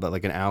about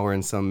like an hour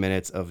and some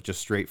minutes of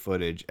just straight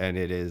footage, and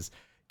it is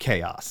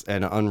chaos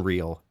and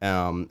unreal.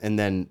 And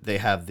then they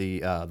have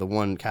the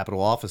one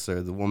Capitol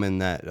officer, the woman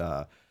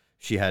that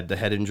she had the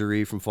head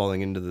injury from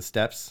falling into the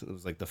steps. It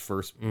was like the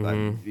first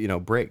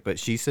break, but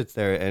she sits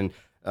there and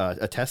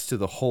attests to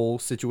the whole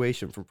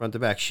situation from front to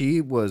back. She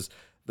was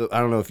I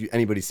don't know if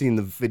anybody's seen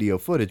the video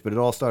footage, but it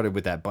all started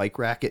with that bike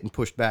rack getting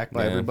pushed back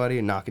by everybody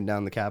and knocking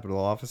down the Capitol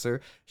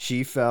officer.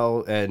 She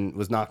fell and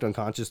was knocked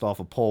unconscious off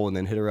a pole and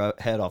then hit her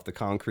head off the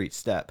concrete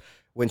step.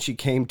 When she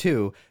came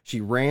to,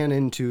 she ran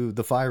into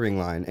the firing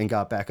line and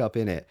got back up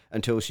in it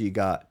until she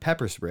got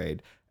pepper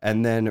sprayed,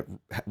 and then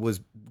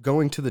was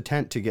going to the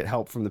tent to get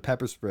help from the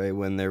pepper spray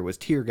when there was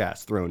tear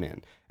gas thrown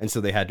in. And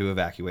so they had to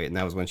evacuate. And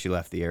that was when she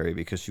left the area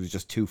because she was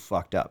just too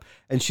fucked up.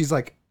 And she's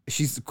like,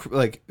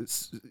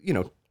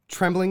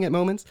 trembling at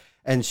moments.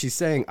 And she's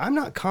saying, I'm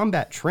not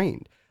combat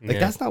trained. Like,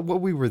 that's not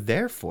what we were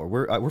there for.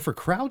 We're for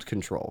crowd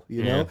control.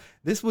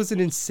 This was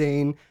an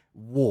insane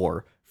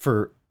war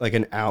for like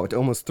an hour,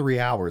 almost 3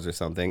 hours or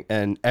something.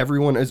 And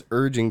everyone is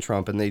urging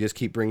Trump, and they just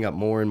keep bringing up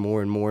more and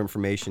more and more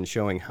information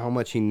showing how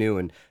much he knew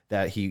and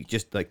that he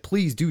just like,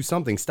 please do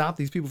something. Stop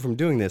these people from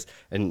doing this.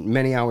 And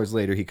many hours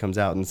later, he comes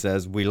out and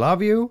says, we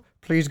love you.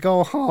 Please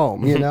go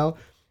home.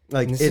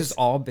 Like, this is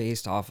all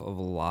based off of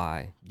a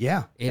lie.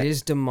 Yeah. It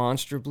is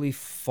demonstrably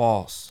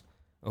false.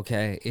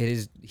 Okay,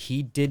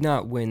 he did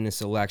not win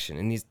this election,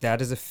 and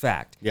that is a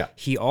fact. Yeah.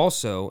 He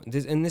also,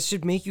 and this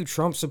should make you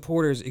Trump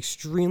supporters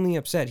extremely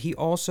upset. He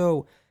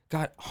also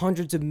got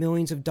hundreds of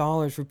millions of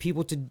dollars for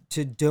people to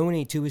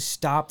donate to his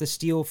Stop the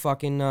Steal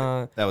fucking.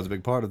 That was a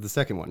big part of the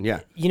second one.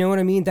 Yeah. You know what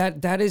I mean?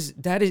 That is.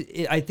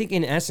 I think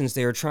in essence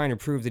they are trying to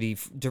prove that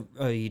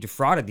he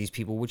defrauded these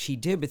people, which he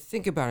did. But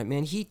think about it,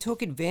 man. He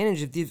took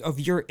advantage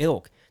of your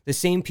ilk. The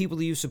same people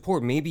that you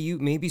support,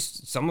 maybe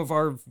some of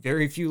our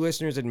very few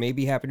listeners that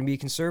maybe happen to be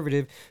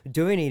conservative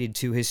donated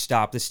to his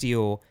Stop the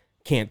Steal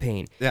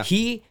campaign. Yeah.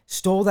 He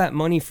stole that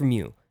money from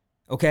you.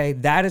 Okay,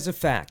 that is a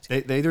fact.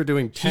 They're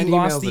doing 10 emails a day. He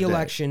lost the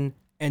election,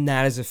 and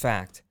that is a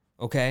fact.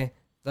 Okay,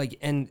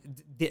 and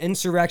the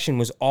insurrection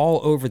was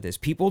all over this.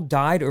 People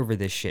died over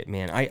this shit,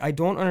 man. I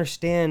don't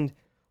understand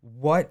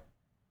what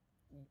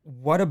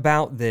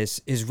about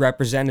this is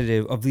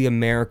representative of the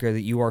America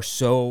that you are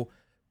so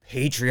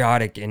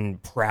patriotic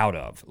and proud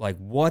of. Like,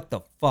 what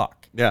the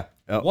fuck? Yeah.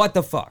 What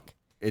the fuck?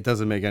 It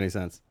doesn't make any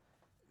sense.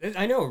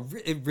 I know.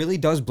 It really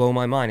does blow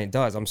my mind. It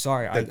does. I'm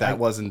sorry. That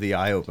wasn't the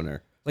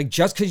eye-opener. Like,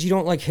 just because you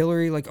don't like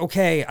Hillary, like,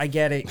 okay, I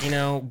get it,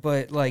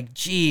 but, like,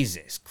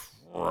 Jesus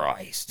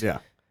Christ. Yeah.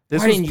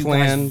 Why didn't you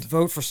guys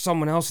vote for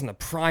someone else in the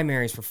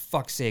primaries, for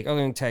fuck's sake, other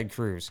than Ted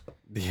Cruz?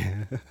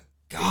 Yeah.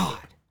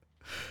 God.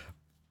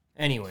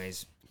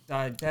 Anyways.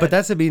 But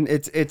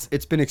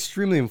it's been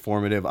extremely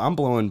informative. I'm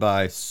blown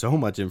by so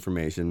much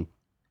information.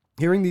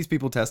 Hearing these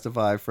people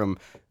testify from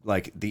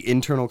like the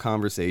internal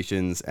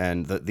conversations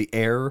and the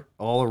air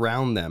all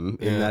around them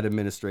in that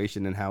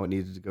administration and how it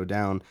needed to go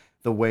down,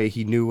 the way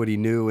he knew what he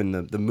knew and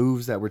the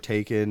moves that were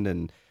taken,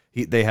 and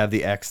they have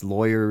the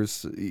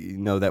ex-lawyers,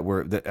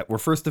 that were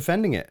first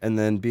defending it and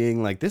then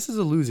being like, this is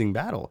a losing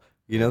battle.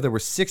 There were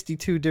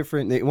 62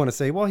 different, they want to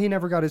say, well, he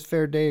never got his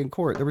fair day in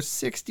court. There were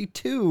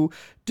 62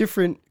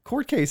 different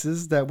court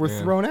cases that were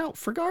thrown out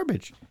for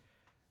garbage.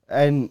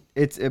 And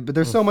but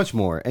there's so much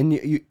more. And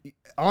you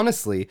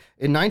honestly,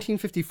 in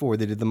 1954,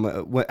 they did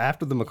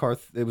after the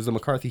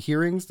McCarthy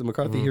hearings. The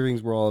McCarthy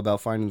hearings were all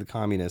about finding the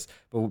communists,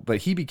 but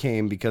he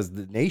became, because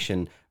the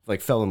nation like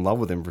fell in love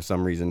with him for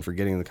some reason for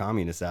getting the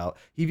communists out,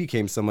 he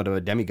became somewhat of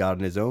a demigod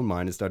in his own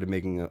mind and started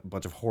making a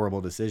bunch of horrible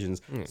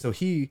decisions. So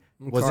he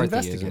was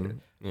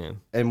investigated. Yeah.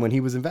 And when he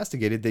was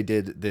investigated, they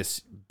did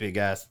this big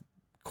ass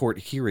court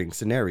hearing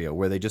scenario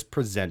where they just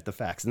present the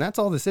facts. And that's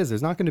all this is.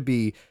 There's not going to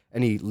be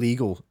any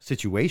legal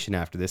situation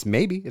after this,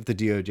 maybe if the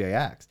DOJ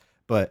acts,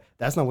 but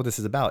that's not what this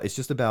is about. It's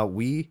just about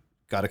we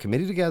got a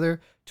committee together,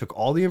 took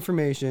all the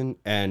information,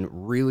 and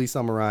really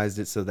summarized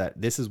it so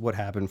that this is what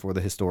happened for the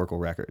historical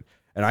record.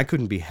 And I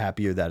couldn't be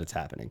happier that it's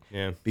happening.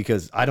 Yeah.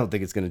 Because I don't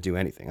think it's going to do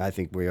anything. I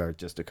think we are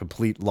just a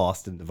complete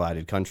lost and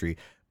divided country.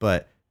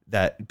 But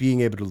that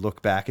being able to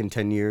look back in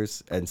 10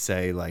 years and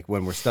say, like,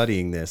 when we're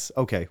studying this,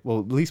 okay, well,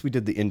 at least we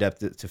did the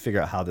in-depth to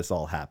figure out how this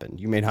all happened.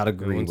 You may not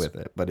agree with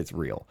it, but it's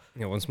real.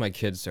 Yeah, once my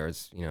kid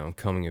starts,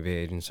 coming of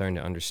age and starting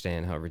to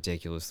understand how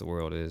ridiculous the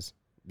world is.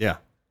 Yeah.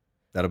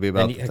 That'll be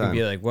about the time. I can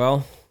be like,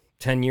 well,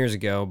 10 years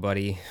ago,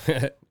 buddy.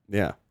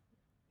 Yeah.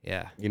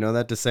 Yeah. You know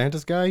that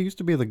DeSantis guy used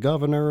to be the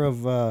governor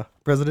of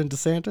President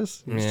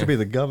DeSantis? He used to be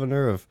the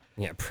governor of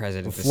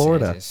President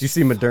Florida. DeSantis. Do you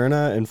see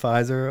Moderna and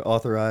Pfizer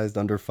authorized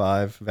under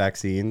 5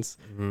 vaccines?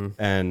 Mm-hmm.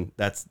 And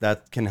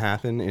that can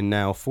happen in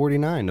now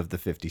 49 of the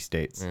 50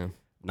 states. Yeah.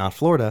 Not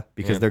Florida,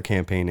 because they're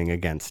campaigning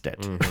against it.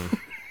 Mm-hmm.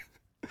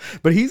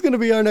 But he's going to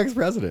be our next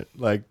president.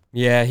 Like,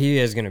 yeah, he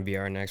is going to be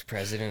our next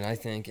president, I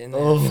think. And that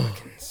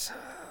fucking sucks.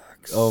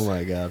 Oh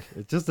my God.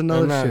 It's just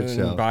another shit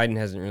show. Biden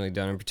hasn't really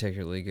done a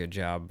particularly good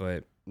job,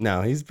 but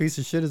No, he's a piece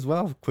of shit as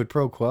well. Quid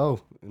pro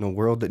quo in a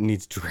world that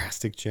needs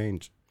drastic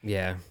change.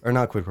 yeah. Or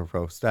not quid pro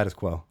quo, status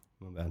quo.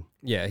 My bad.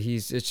 Yeah,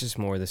 it's just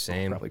more the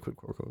same. Probably quid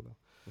pro quo though.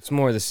 It's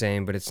more the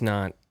same, but it's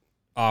not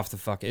off the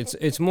fuck.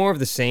 It's more of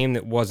the same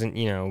that wasn't,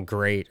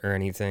 great or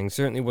anything.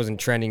 Certainly wasn't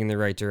trending in the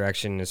right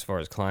direction as far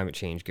as climate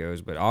change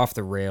goes, but off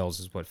the rails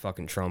is what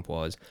fucking Trump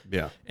was.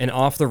 Yeah. And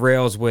off the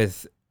rails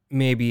with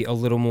maybe a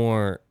little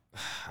more,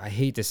 I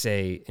hate to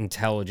say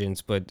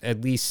intelligence, but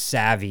at least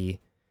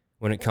savvy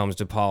when it comes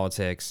to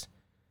politics.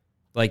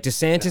 Like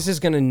DeSantis is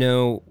going to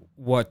know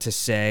what to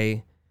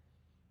say.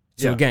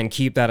 So again,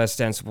 keep that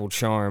ostensible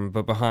charm,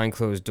 but behind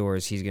closed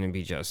doors, he's going to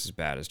be just as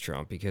bad as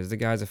Trump because the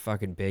guy's a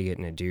fucking bigot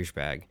and a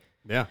douchebag.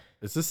 Yeah,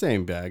 it's the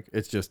same bag.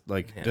 It's just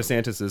like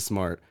DeSantis is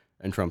smart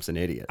and Trump's an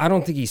idiot. I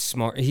don't think he's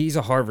smart. He's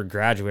a Harvard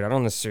graduate. I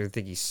don't necessarily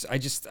think he's. I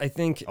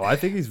think. Oh, I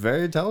think he's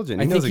very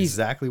intelligent. He knows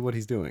exactly what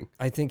he's doing.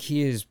 I think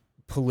he is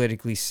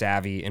politically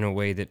savvy in a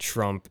way that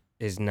Trump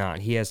is not.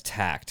 He has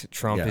tact.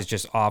 Trump is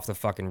just off the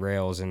fucking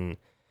rails, and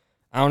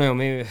I don't know.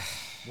 Maybe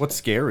what's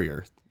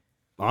scarier?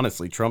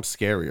 Honestly, Trump's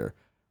scarier.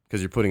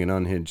 Because you're putting an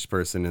unhinged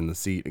person in the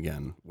seat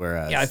again.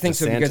 Whereas I think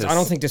so, because I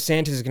don't think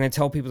DeSantis is going to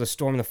tell people to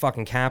storm the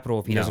fucking Capitol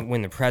if he doesn't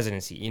win the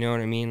presidency. You know what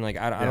I mean? Like,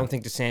 I don't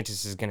think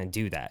DeSantis is going to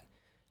do that.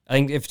 I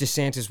think if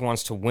DeSantis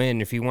wants to win,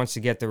 if he wants to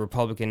get the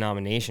Republican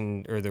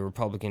nomination or the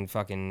Republican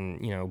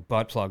fucking,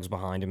 butt plugs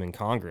behind him in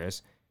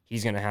Congress,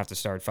 he's going to have to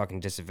start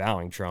fucking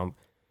disavowing Trump.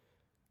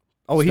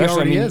 Oh, he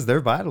already is. They're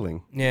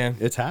battling. Yeah.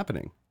 It's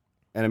happening.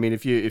 And I mean,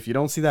 if you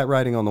don't see that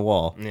writing on the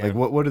wall, like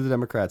what do the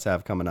Democrats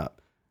have coming up?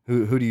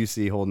 Who do you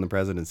see holding the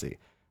presidency?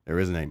 There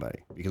isn't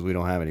anybody because we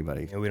don't have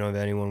anybody. Yeah, we don't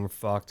have anyone. We're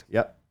fucked.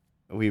 Yep.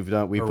 I'm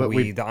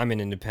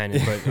an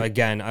independent, but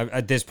again,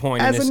 at this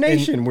point, as a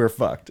nation, we're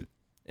fucked.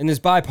 In this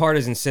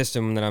bipartisan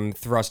system that I'm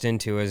thrust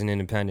into as an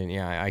independent,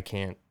 I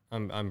can't.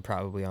 I'm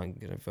probably going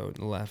to vote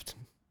left.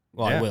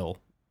 Well, I will,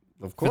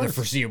 of course, for the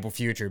foreseeable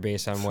future,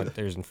 based on what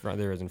there is in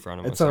front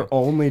of us. It's our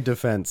only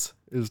defense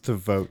is to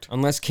vote,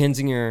 unless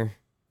Kinzinger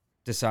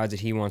decides that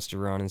he wants to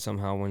run and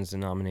somehow wins the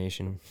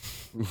nomination.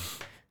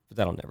 But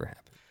that'll never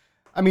happen.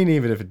 I mean,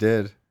 even if it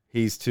did,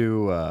 he's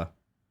too.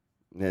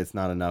 It's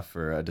not enough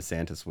for a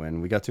DeSantis win.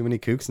 We got too many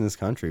kooks in this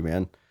country,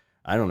 man.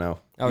 I don't know.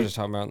 I was just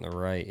talking about on the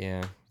right.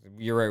 Yeah,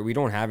 you're right. We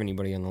don't have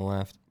anybody on the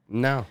left.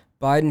 No.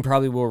 Biden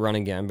probably will run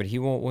again, but he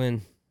won't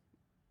win.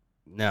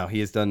 No,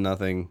 he has done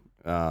nothing.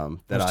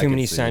 There's too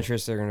many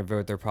centrists. They're going to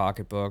vote their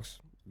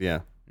pocketbooks.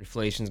 Yeah.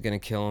 Inflation's going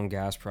to kill them.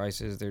 Gas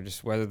prices. They're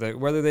just whether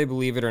they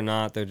believe it or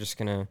not. They're just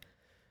gonna.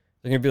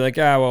 They're going to be like,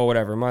 well,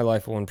 whatever. My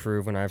life will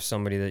improve when I have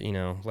somebody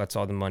that, lets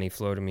all the money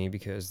flow to me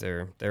because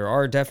there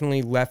are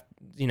definitely left,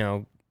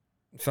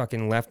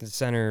 fucking left and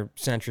center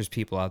centrist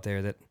people out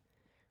there that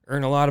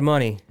earn a lot of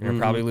money and are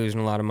probably losing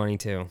a lot of money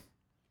too.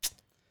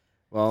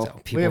 Well,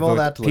 so we have all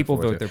that to look people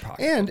forward vote to. Their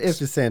pockets. And if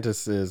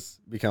DeSantis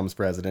becomes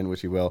president,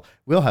 which he will,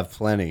 we'll have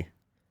plenty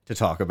to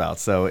talk about.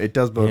 So it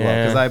does bode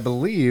well because I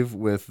believe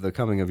with the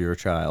coming of your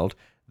child,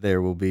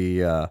 there will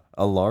be a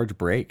large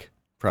break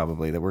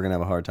probably that we're going to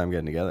have a hard time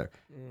getting together.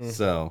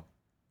 So,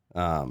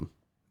 we'll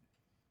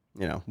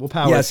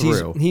power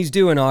through. He's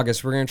due in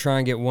August. We're going to try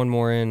and get one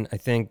more in. I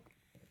think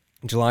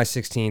July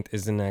 16th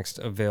is the next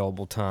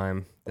available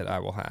time that I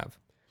will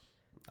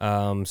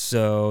have.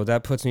 So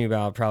that puts me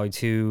about probably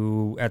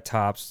 2 at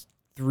tops,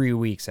 3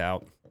 weeks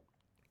out.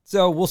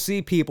 So we'll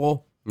see,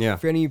 people. Yeah.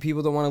 For any of you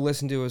people that want to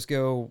listen to us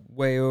go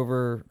way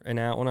over an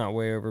hour, well, not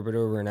way over, but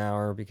over an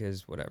hour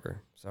because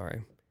whatever.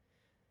 Sorry.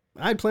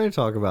 I had plenty to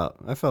talk about.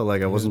 I felt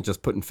like I wasn't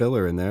just putting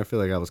filler in there. I feel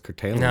like I was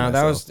curtailing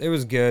myself. It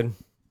was good.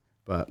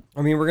 But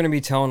I mean, we're going to be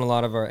telling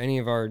any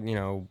of our,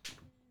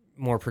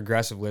 more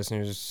progressive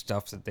listeners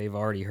stuff that they've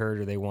already heard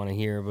or they want to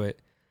hear, but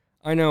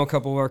I know a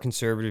couple of our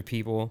conservative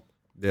people.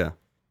 Yeah.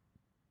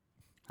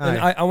 Hi.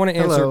 And I want to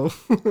answer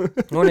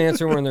I want to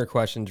answer one of their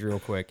questions real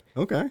quick.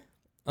 Okay.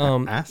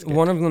 Ask it.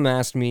 One of them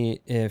asked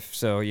me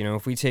if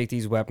we take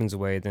these weapons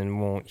away, then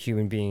won't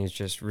human beings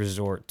just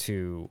resort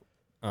to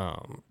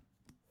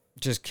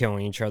just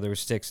killing each other with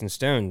sticks and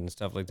stones and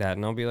stuff like that.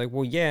 And I'll be like,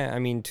 well, yeah, I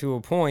mean, to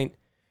a point,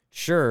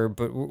 sure,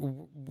 but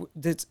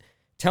that's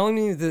telling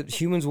me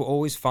that humans will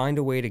always find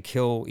a way to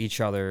kill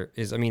each other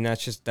is, I mean,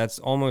 that's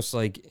almost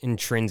like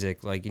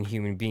intrinsic, like in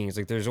human beings.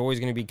 Like there's always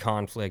going to be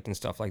conflict and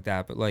stuff like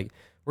that. But like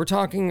we're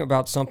talking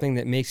about something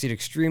that makes it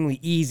extremely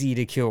easy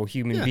to kill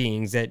human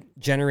beings, that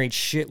generates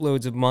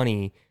shitloads of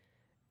money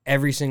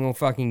every single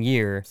fucking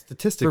year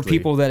statistically for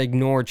people that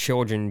ignore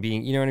children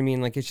being, you know what I mean?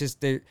 Like it's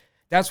just,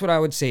 that's what I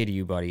would say to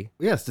you, buddy.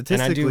 Yeah,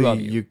 statistically, and I do love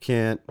you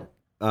can't,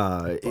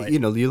 you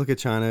know, you look at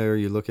China or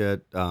you look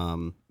at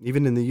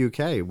even in the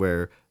UK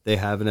where they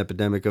have an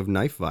epidemic of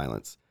knife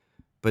violence,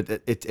 but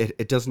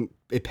it doesn't,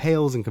 it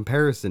pales in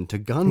comparison to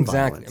gun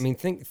violence. I mean,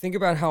 think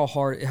about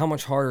how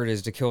much harder it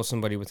is to kill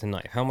somebody with a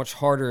knife. How much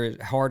harder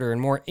and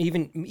more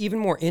even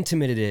more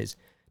intimate it is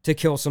to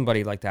kill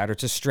somebody like that or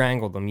to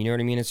strangle them. You know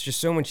what I mean? It's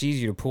just so much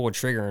easier to pull a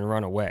trigger and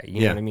run away.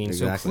 You know what I mean?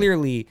 Exactly. So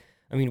clearly,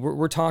 I mean,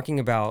 we're talking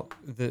about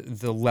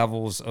the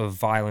levels of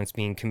violence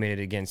being committed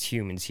against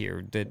humans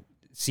here that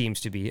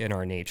seems to be in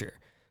our nature.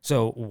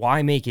 So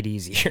why make it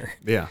easier?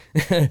 Yeah.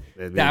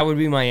 That would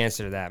be my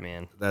answer to that,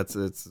 man.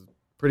 It's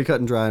pretty cut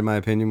and dry in my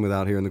opinion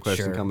without hearing the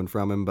question Sure. coming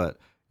from him. But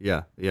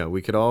yeah,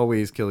 we could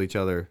always kill each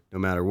other no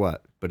matter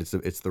what. But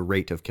it's the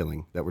rate of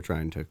killing that we're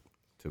trying to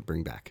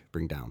bring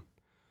down.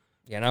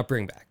 Yeah, not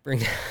bring back.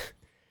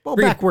 Well,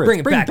 Bring backwards.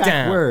 it back down.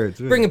 backwards.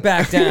 Bring it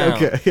back down.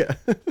 Okay,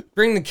 yeah.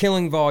 Bring the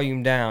killing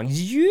volume down.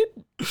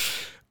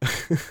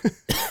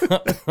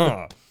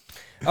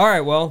 All right,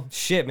 well,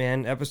 shit,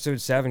 man.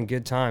 Episode 7,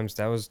 good times.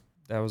 That was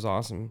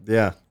awesome.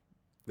 Yeah.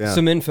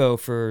 Some info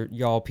for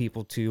y'all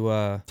people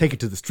to take it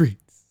to the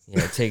streets.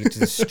 Yeah, take it to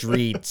the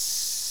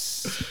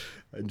streets.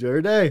 Enjoy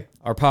your day.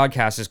 Our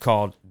podcast is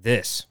called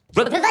This.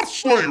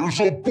 Slayers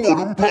of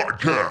Boredom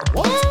Podcast.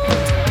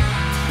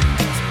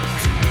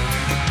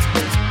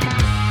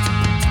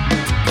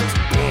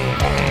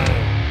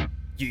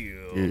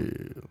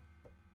 Yeah.